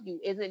I love you?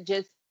 Isn't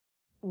just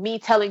me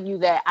telling you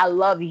that I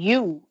love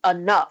you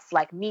enough?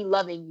 Like, me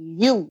loving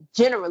you,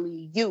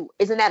 generally you,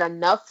 isn't that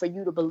enough for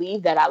you to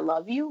believe that I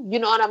love you? You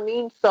know what I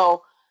mean?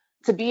 So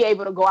to be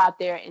able to go out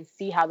there and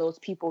see how those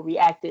people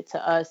reacted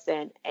to us,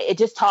 and it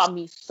just taught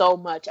me so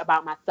much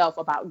about myself,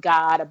 about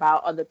God,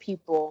 about other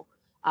people.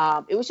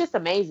 It was just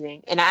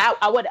amazing. And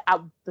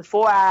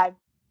before I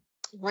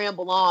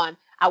ramble on,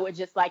 I would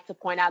just like to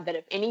point out that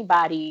if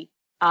anybody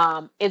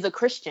is a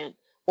Christian,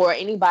 or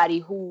anybody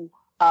who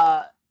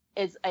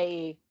is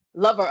a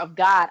lover of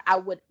God, I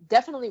would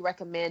definitely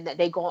recommend that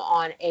they go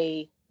on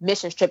a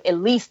mission trip at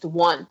least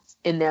once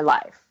in their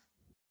life.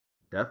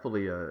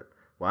 Definitely.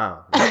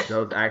 Wow,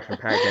 those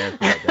action-packed answers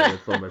like that.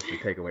 There's so much to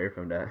take away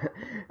from that.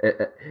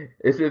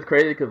 It's just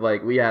crazy because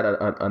like we had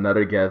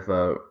another guest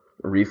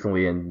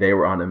recently, and they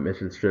were on a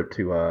mission trip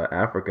to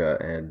Africa,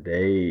 and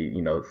they,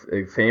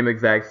 same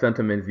exact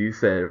sentiments you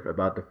said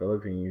about the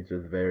Philippines,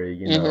 just very,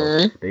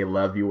 they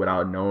love you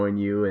without knowing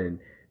you, and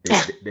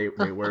they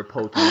were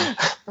poking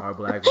our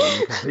black women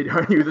because they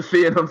aren't used to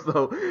seeing them.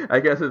 So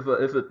I guess it's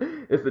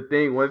a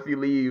thing. Once you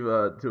leave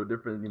to a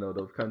different,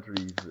 those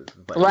countries, it's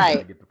like you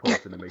gotta get the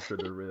posting to make sure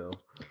they're real.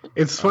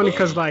 It's funny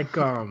because like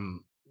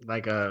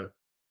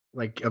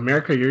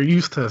America, you're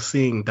used to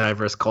seeing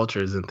diverse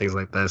cultures and things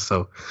like that.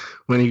 So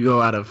when you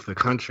go out of the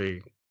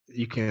country,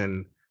 you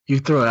got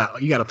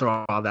to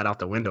throw all that out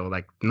the window.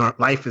 Like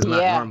life is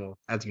not normal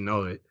as you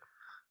know it.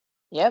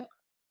 Yep.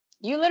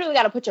 You literally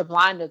got to put your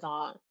blinders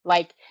on.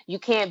 Like, you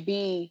can't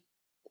be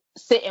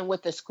sitting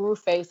with the screw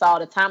face all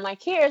the time.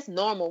 Like, here it's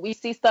normal. We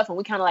see stuff and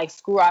we kind of like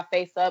screw our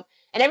face up,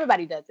 and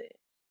everybody does it.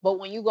 But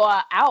when you go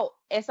out,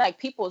 it's like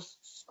people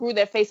screw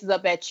their faces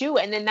up at you,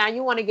 and then now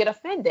you want to get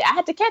offended. I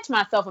had to catch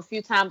myself a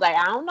few times. Like,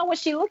 I don't know what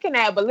she's looking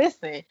at, but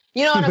listen,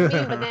 you know what I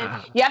mean? But then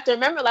you have to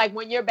remember, like,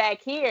 when you're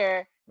back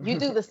here, you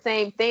do the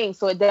same thing.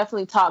 So it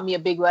definitely taught me a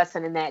big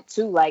lesson in that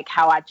too, like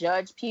how I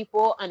judge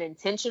people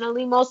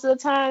unintentionally most of the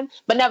time,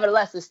 but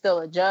nevertheless, it's still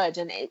a judge.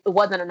 And it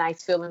wasn't a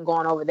nice feeling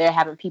going over there,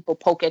 having people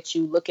poke at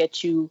you, look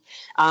at you,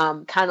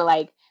 kind of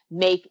like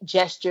make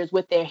gestures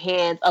with their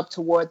hands up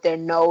toward their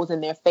nose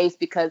and their face,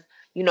 because,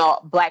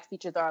 Black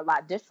features are a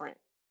lot different.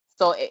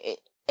 So I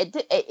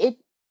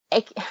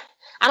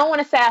don't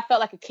want to say I felt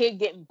like a kid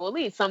getting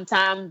bullied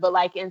sometimes, but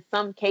like in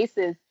some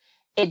cases,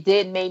 it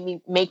did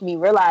make me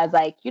realize,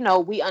 like,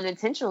 we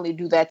unintentionally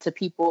do that to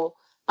people.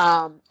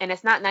 And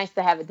it's not nice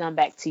to have it done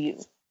back to you.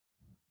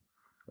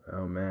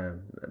 Oh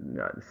man,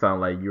 it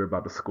sounded like you were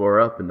about to score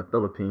up in the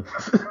Philippines.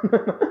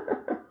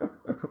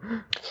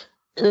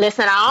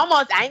 Listen,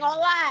 I ain't gonna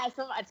lie.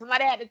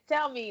 Somebody had to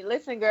tell me,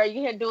 listen, girl,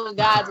 you here doing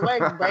God's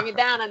work, bring it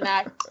down a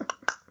notch.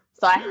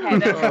 So I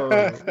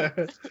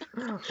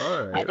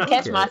had to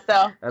catch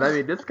myself. And I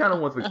mean, this kind of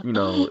was,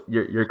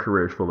 your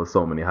career is full of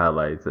so many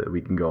highlights that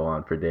we can go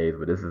on for days,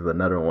 but this is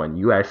another one.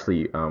 You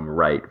actually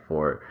write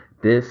for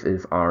This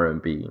Is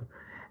R&B.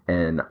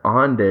 And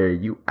on there,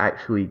 you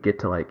actually get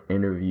to like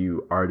interview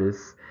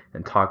artists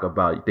and talk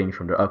about things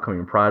from their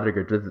upcoming project,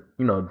 or just,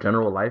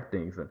 general life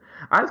things. And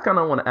I just kind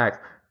of want to ask,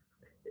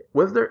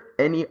 was there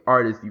any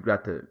artist you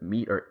got to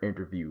meet or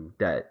interview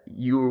that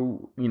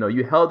you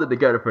held it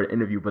together for the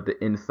interview, but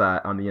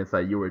on the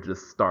inside, you were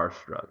just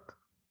starstruck?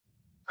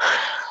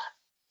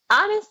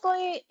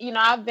 Honestly,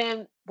 I've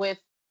been with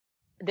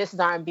This Is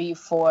R&B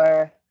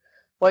for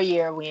what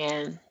year are we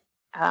in?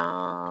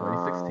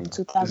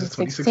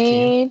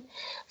 2016.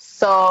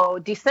 So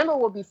December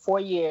will be 4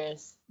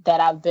 years that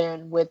I've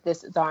been with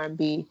This Is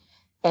R&B.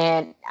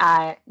 And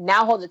I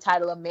now hold the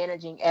title of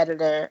managing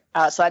editor.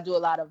 So I do a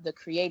lot of the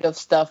creative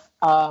stuff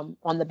on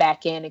the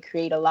back end and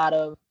create a lot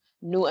of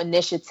new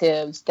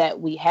initiatives that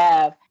we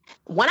have.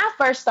 When I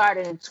first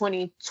started in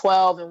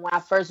 2012, and when I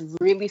first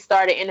really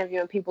started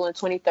interviewing people in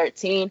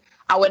 2013,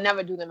 I would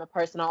never do them in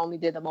person. I only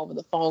did them over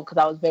the phone because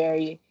I was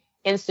very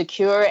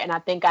insecure. And I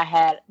think I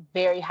had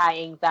very high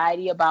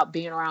anxiety about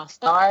being around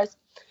stars.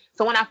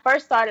 So when I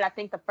first started, I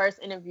think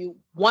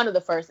one of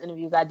the first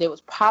interviews I did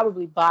was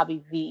probably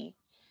Bobby V.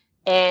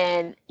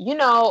 And,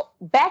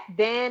 back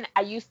then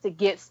I used to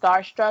get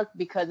starstruck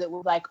because it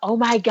was like, oh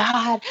my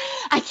God,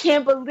 I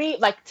can't believe,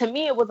 like, to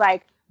me, it was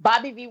like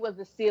Bobby V was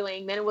the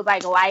ceiling. Then it was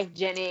like Life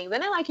Jennings.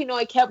 And then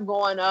it kept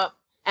going up,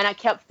 and I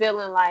kept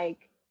feeling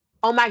like,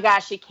 oh my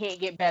gosh, it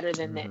can't get better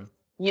than this.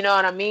 You know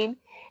what I mean?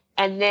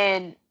 And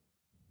then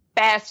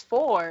fast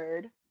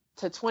forward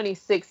to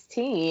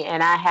 2016,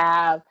 and I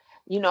have,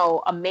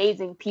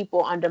 amazing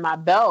people under my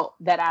belt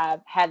that I've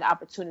had the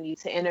opportunity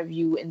to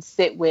interview and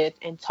sit with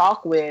and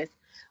talk with.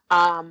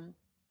 I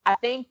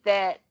think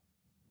that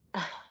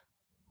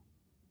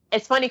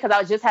it's funny because I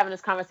was just having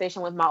this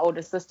conversation with my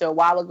older sister a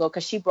while ago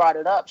because she brought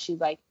it up. She's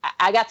like,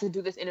 I got to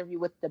do this interview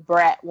with Da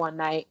Brat one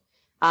night.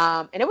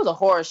 And it was a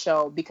horror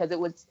show because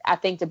I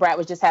think Da Brat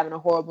was just having a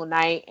horrible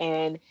night,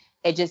 and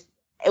it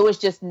was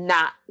just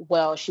not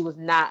well. She was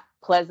not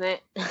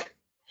pleasant.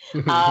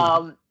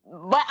 But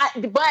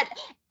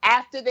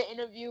after the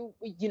interview,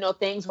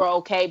 things were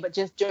okay. But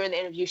just during the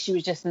interview, she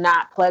was just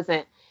not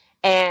pleasant.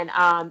 And,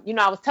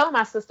 I was telling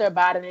my sister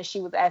about it, and she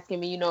was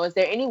asking me, is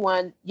there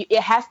anyone,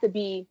 it has to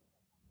be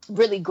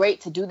really great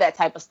to do that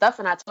type of stuff.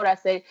 And I told her, I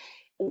said,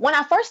 when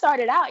I first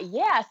started out,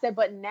 yeah, I said,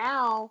 but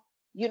now,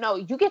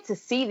 you get to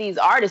see these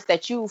artists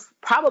that you've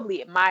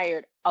probably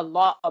admired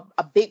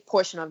a big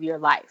portion of your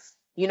life.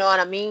 You know what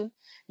I mean?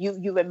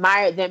 You've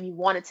admired them. You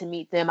wanted to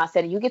meet them. I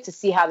said, and you get to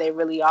see how they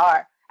really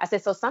are. I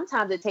said, so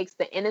sometimes it takes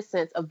the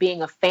innocence of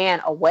being a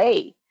fan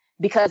away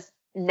because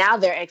now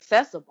they're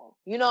accessible.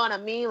 You know what I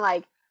mean?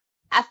 Like,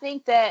 I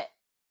think that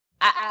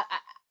I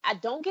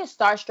don't get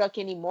starstruck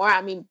anymore.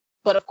 I mean,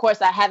 but of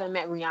course, I haven't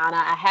met Rihanna.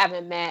 I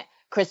haven't met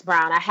Chris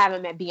Brown. I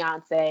haven't met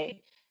Beyonce.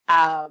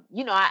 I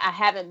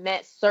haven't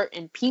met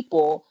certain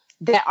people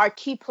that are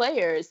key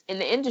players in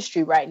the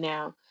industry right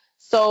now.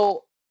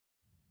 So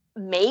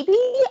maybe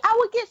I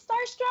would get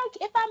starstruck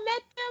if I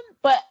met them.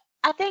 But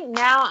I think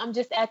now I'm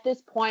just at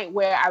this point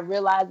where I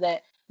realize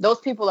that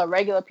those people are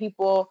regular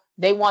people.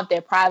 They want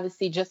their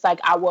privacy just like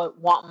I would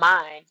want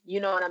mine.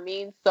 You know what I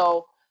mean?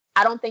 So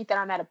I don't think that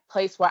I'm at a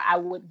place where I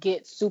would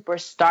get super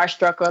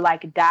starstruck or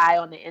like die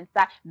on the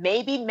inside.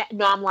 Maybe,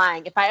 no, I'm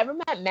lying. If I ever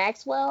met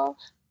Maxwell,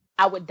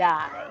 I would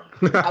die. I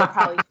would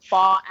probably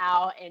fall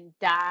out and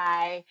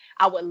die.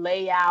 I would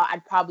lay out.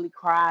 I'd probably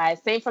cry.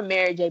 Same for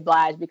Mary J.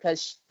 Blige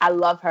because I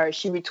love her.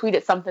 She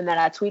retweeted something that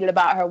I tweeted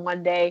about her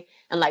one day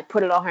and like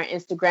put it on her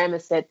Instagram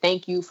and said,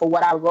 thank you for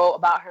what I wrote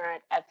about her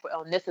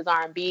on This Is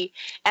R&B.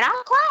 And I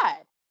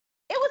cried.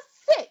 It was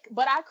sick,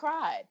 but I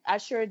cried. I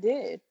sure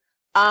did.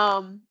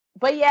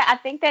 But yeah, I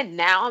think that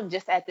now I'm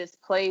just at this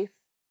place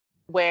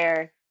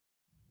where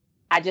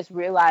I just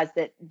realized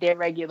that they're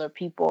regular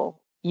people.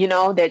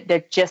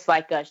 They're just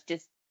like us,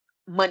 just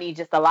money,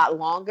 just a lot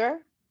longer.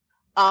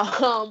 A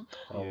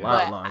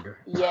lot longer.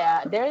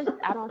 Yeah,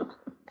 a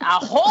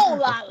whole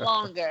lot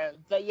longer.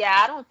 But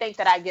yeah, I don't think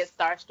that I get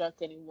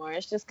starstruck anymore.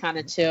 It's just kind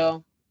of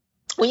chill.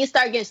 When you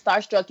start getting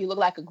starstruck, you look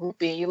like a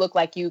groupie, and you look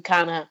like you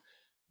kind of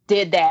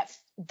did that.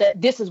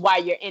 This is why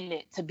you're in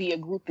it, to be a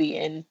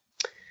groupie, and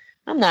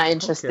I'm not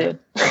interested.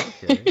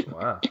 Okay.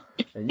 Wow.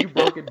 And you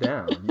broke it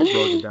down.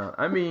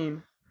 I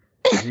mean,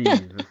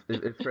 geez,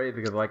 it's crazy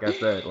because, like I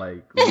said,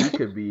 like we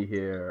could be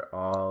here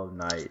all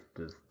night,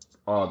 just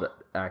all the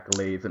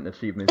accolades and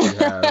achievements you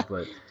have,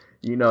 but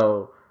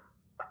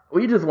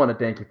we just want to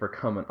thank you for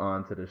coming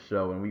on to the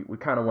show, and we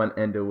kind of want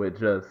to end it with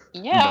just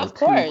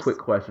two quick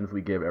questions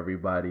we give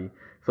everybody.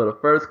 So the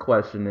first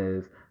question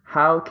is,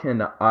 how can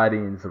the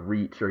audience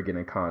reach or get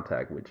in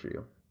contact with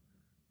you?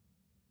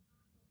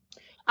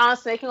 So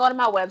they can go to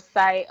my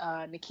website,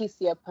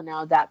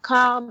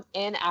 nikesiapannell.com,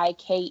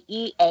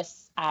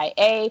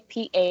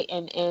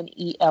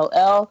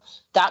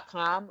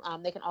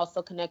 NIKESIAPANNELL.com. They can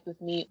also connect with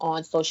me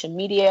on social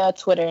media,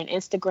 Twitter and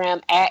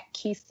Instagram at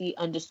Kesi_P,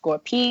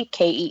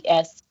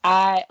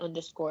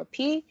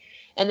 KESI_P.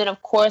 And then,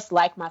 of course,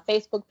 like my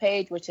Facebook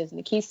page, which is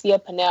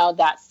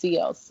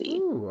nikesiapannell.clc.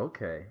 Ooh,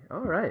 okay.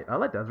 All right. I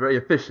like that. It's very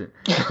efficient.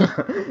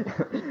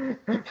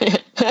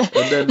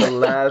 And then the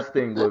last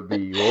thing would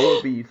be, what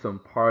would be some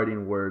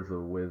parting words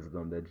of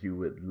wisdom that you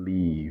would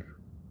leave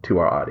to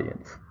our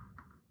audience?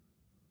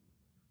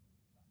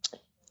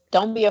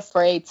 Don't be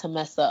afraid to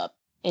mess up,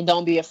 and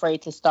don't be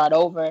afraid to start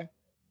over.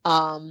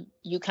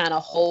 You kind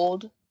of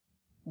hold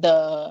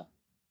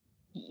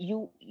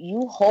you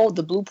hold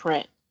the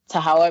blueprint to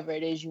however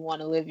it is you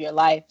want to live your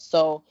life.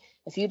 So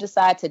if you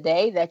decide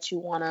today that you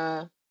want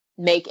to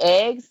make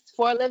eggs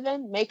for a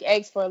living, make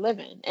eggs for a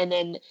living. And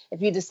then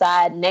if you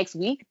decide next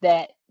week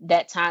that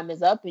time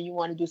is up and you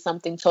want to do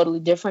something totally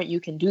different,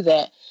 you can do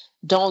that.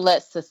 Don't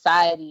let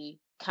society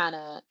kind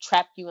of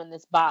trap you in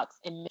this box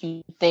and make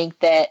you think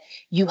that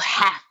you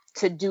have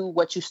to do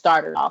what you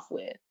started off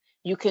with.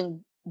 You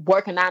can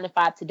work a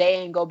 9-to-5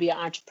 today and go be an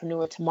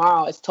entrepreneur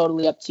tomorrow. It's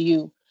totally up to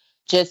you.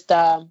 Just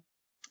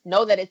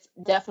know that it's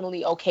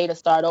definitely okay to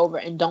start over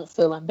and don't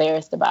feel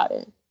embarrassed about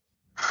it.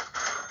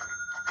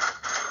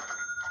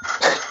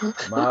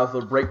 Miles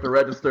will break the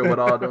register with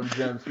all them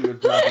gems she was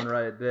dropping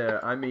right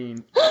there. I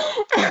mean,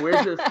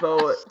 we're just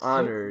so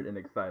honored and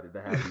excited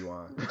to have you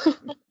on.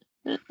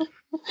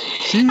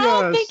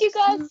 Thank you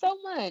guys so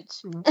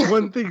much.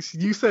 One thing,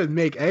 you said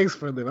make eggs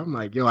for a living. I'm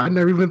like, yo, I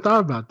never even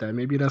thought about that.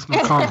 Maybe that's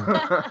my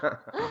karma.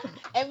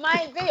 It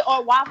might be,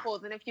 or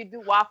waffles. And if you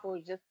do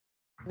waffles, just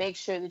make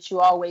sure that you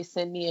always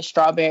send me a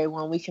strawberry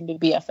one. We can be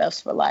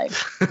BFFs for life.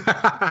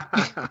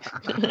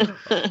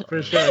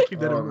 For sure. Keep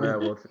that in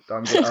mind. Well,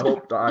 I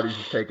hope the audience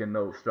is taking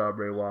notes.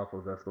 Strawberry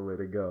waffles, that's the way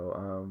to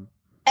go.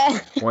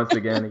 Once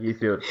again,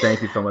 Nikesi,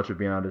 thank you so much for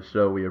being on the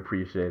show. We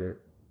appreciate it.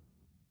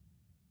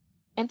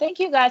 And thank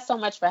you guys so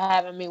much for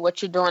having me.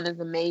 What you're doing is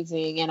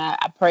amazing. And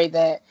I pray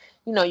that,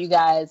 you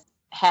guys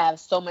have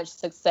so much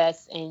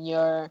success in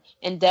your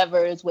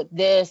endeavors with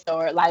this,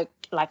 or like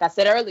I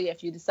said earlier,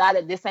 if you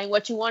decided this ain't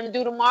what you want to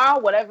do tomorrow,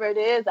 whatever it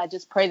is, I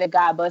just pray that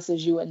God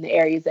blesses you in the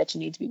areas that you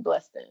need to be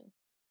blessed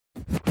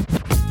in.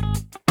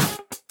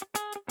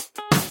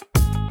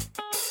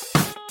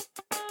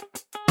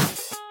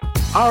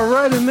 All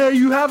right, and there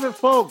you have it,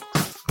 folks.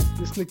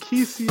 It's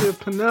Nakesia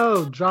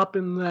Pinnell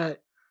dropping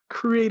that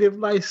creative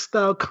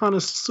lifestyle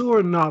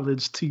connoisseur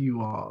knowledge to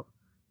you all.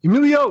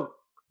 Emilio,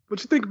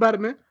 what you think about it,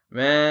 man?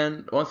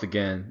 Man, once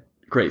again,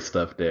 great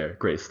stuff there.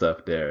 Great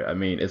stuff there. I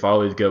mean, it's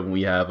always good when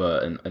we have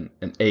an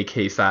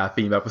AK side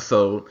theme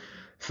episode.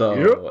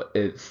 So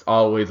It's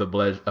always a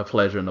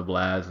pleasure and a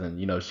blast. And,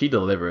 you know, she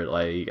delivered.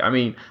 Like, I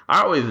mean,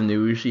 I always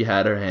knew she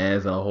had her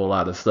hands in a whole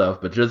lot of stuff,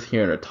 but just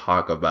hearing her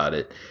talk about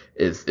it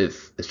it's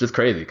just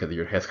crazy, because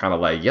your head's kind of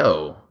like,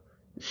 yo,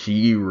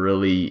 she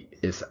really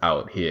is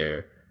out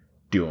here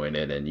doing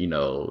it. And, you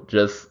know,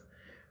 just,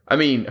 I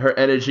mean, her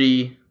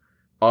energy,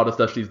 all the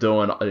stuff she's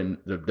doing, and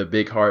the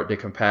big heart, the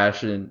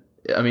compassion.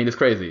 I mean, it's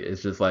crazy.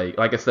 It's just like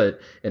I said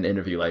in the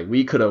interview, like,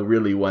 we could have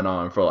really went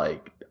on for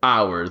like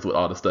hours with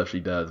all the stuff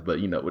she does, but,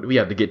 you know, we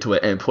have to get to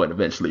an end point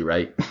eventually,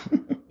 right?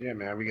 Yeah,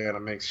 man, we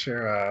gotta make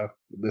sure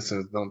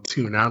listeners don't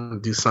tune out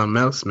and do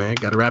something else, man.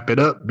 Gotta wrap it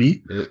up,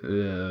 B.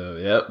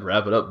 Yep,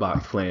 wrap it up,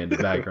 box playing in the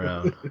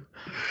background.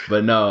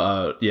 But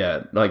no,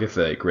 yeah, like I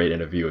said, great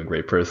interview and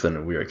great person,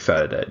 and we're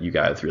excited that you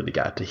guys really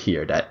got to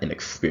hear that and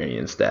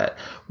experience that.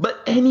 But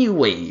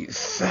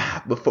anyways,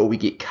 before we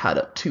get caught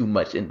up too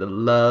much in the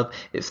love,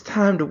 it's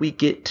time that we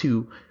get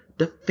to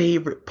the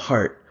favorite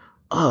part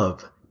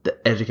of the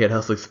Educated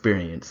Hustle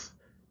experience.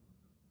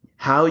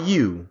 How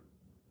you,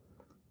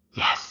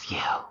 yes,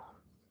 you,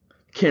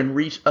 can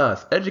reach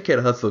us.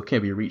 Educated Hustle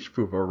can be reached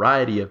through a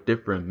variety of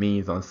different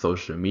means on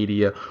social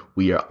media.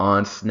 We are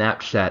on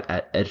Snapchat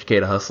at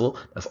Educated Hustle.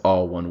 That's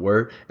all one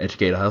word,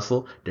 Educated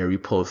Hustle. There we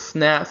post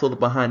snaps, little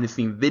behind the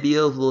scenes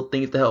videos, little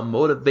things to help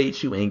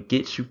motivate you and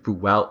get you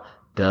throughout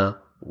the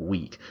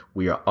week.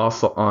 We are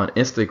also on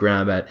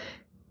Instagram at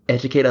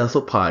Educated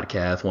Hustle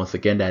Podcast. Once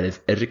again, that is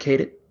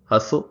Educated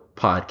Hustle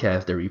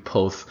Podcast. There we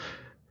post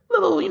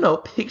little, you know,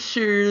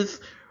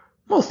 pictures,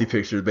 mostly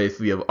pictures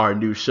basically of our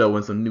new show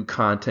and some new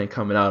content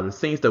coming out of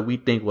things that we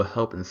think will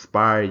help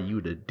inspire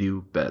you to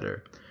do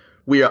better.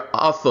 We are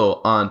also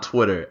on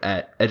Twitter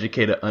at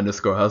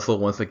Educated_Hustle.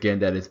 Once again,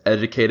 that is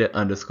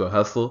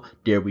Educated_Hustle.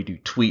 There we do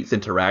tweets,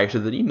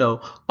 interactions, and, you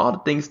know, all the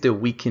things that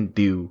we can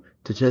do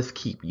to just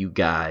keep you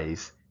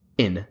guys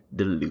in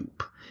the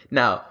loop.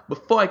 Now,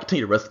 before I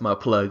continue the rest of my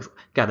plugs,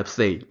 gotta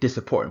say this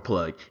important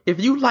plug. If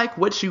you like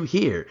what you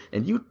hear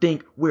and you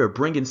think we're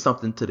bringing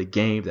something to the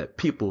game that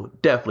people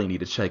definitely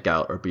need to check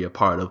out or be a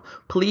part of,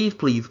 please,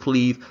 please,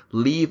 please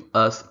leave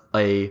us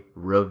a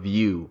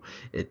review.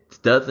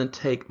 It doesn't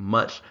take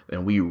much,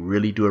 and we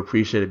really do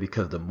appreciate it,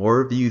 because the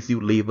more reviews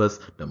you leave us,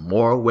 the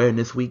more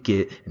awareness we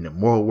get, and the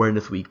more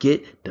awareness we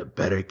get, the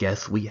better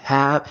guests we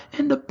have,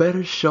 and the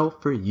better show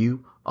for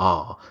you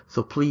all.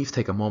 So please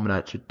take a moment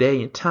out your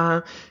day and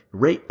time,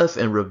 rate us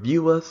and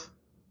review us,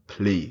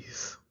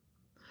 please.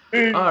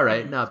 All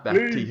right, now back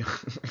to you.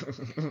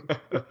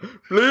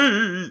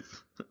 Please.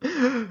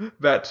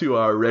 Back to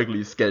our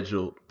regularly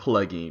scheduled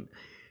plugging.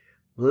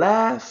 We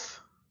are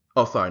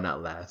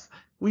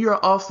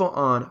also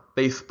on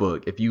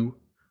Facebook. If you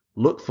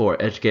look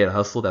for Educated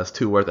Hustle, that's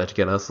 2 words,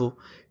 Educated Hustle,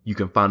 you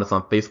can find us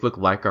on Facebook,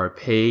 like our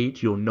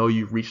page. You'll know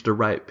you've reached the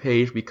right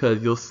page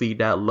because you'll see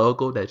that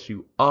logo that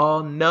you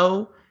all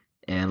know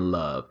and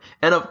love.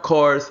 And of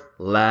course,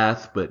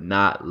 last but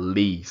not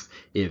least,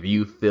 if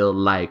you feel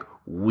like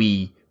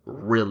we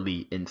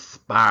really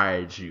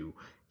inspired you,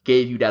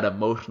 gave you that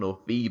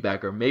emotional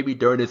feedback, or maybe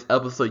during this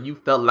episode you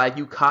felt like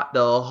you caught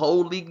the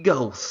Holy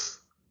Ghost,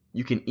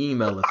 you can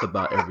email us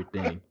about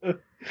everything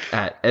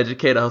at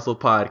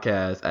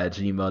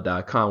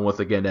educatedhustlepodcast@gmail.com. Once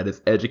again, that is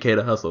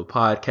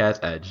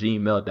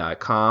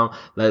educatedhustlepodcast@gmail.com.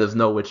 Let us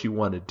know what you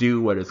want to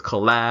do, whether it's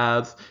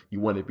collabs, you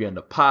want to be on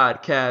the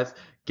podcast,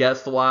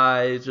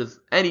 guest-wise, just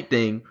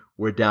anything.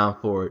 We're down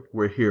for it.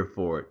 We're here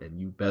for it. And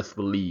you best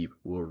believe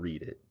we'll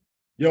read it.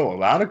 Yo, a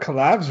lot of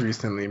collabs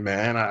recently,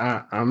 man.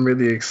 I'm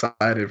really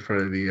excited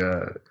for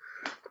the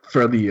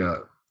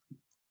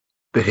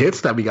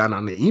hits that we got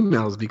on the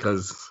emails,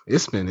 because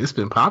it's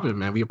been popping,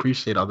 man. We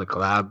appreciate all the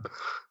collab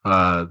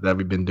that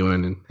we've been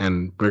doing,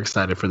 and we're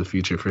excited for the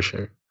future for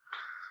sure.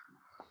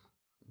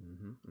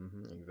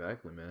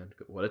 Exactly, man.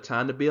 What a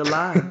time to be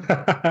alive.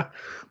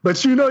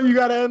 But you know, you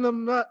gotta end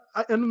them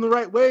the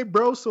right way,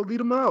 bro. So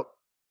lead them out.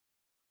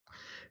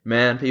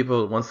 Man,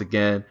 people, once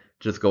again,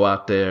 just go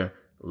out there,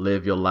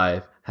 live your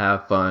life,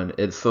 have fun.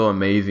 It's so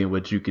amazing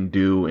what you can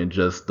do in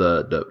just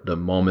the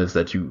moments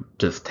that you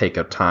just take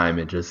up time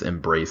and just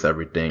embrace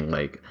everything.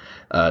 Like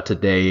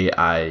today,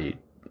 I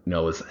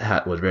was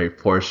very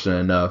fortunate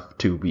enough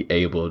to be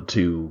able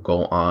to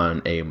go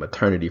on a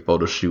maternity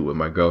photo shoot with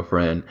my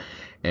girlfriend,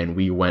 and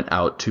we went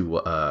out to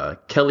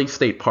Kelly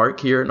State Park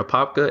here in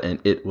Apopka, and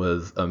it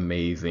was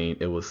amazing.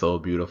 It was so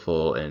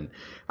beautiful, and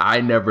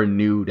I never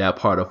knew that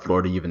part of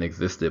Florida even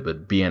existed,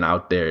 but being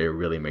out there, it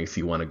really makes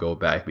you want to go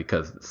back,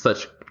 because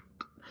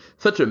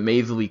such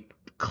amazingly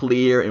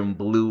clear and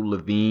blue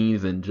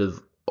ravines and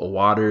just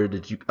water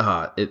that you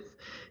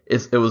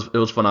it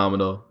was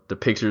phenomenal. The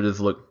picture just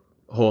looked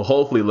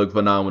hopefully looked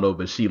phenomenal,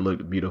 but she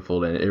looked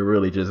beautiful, and it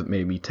really just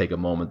made me take a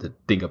moment to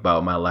think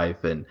about my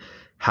life and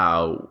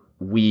how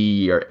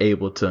we are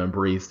able to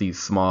embrace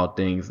these small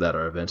things that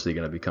are eventually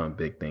going to become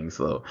big things.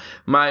 So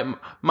my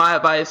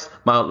advice,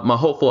 my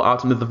hopeful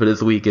optimism for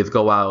this week is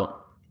go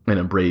out and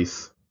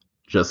embrace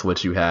just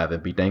what you have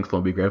and be thankful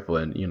and be grateful.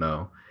 And,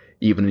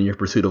 even in your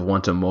pursuit of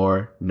wanting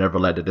more, never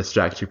let it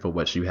distract you from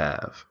what you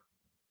have.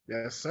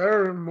 Yes,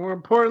 sir. More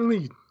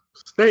importantly,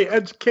 stay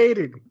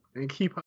educated and keep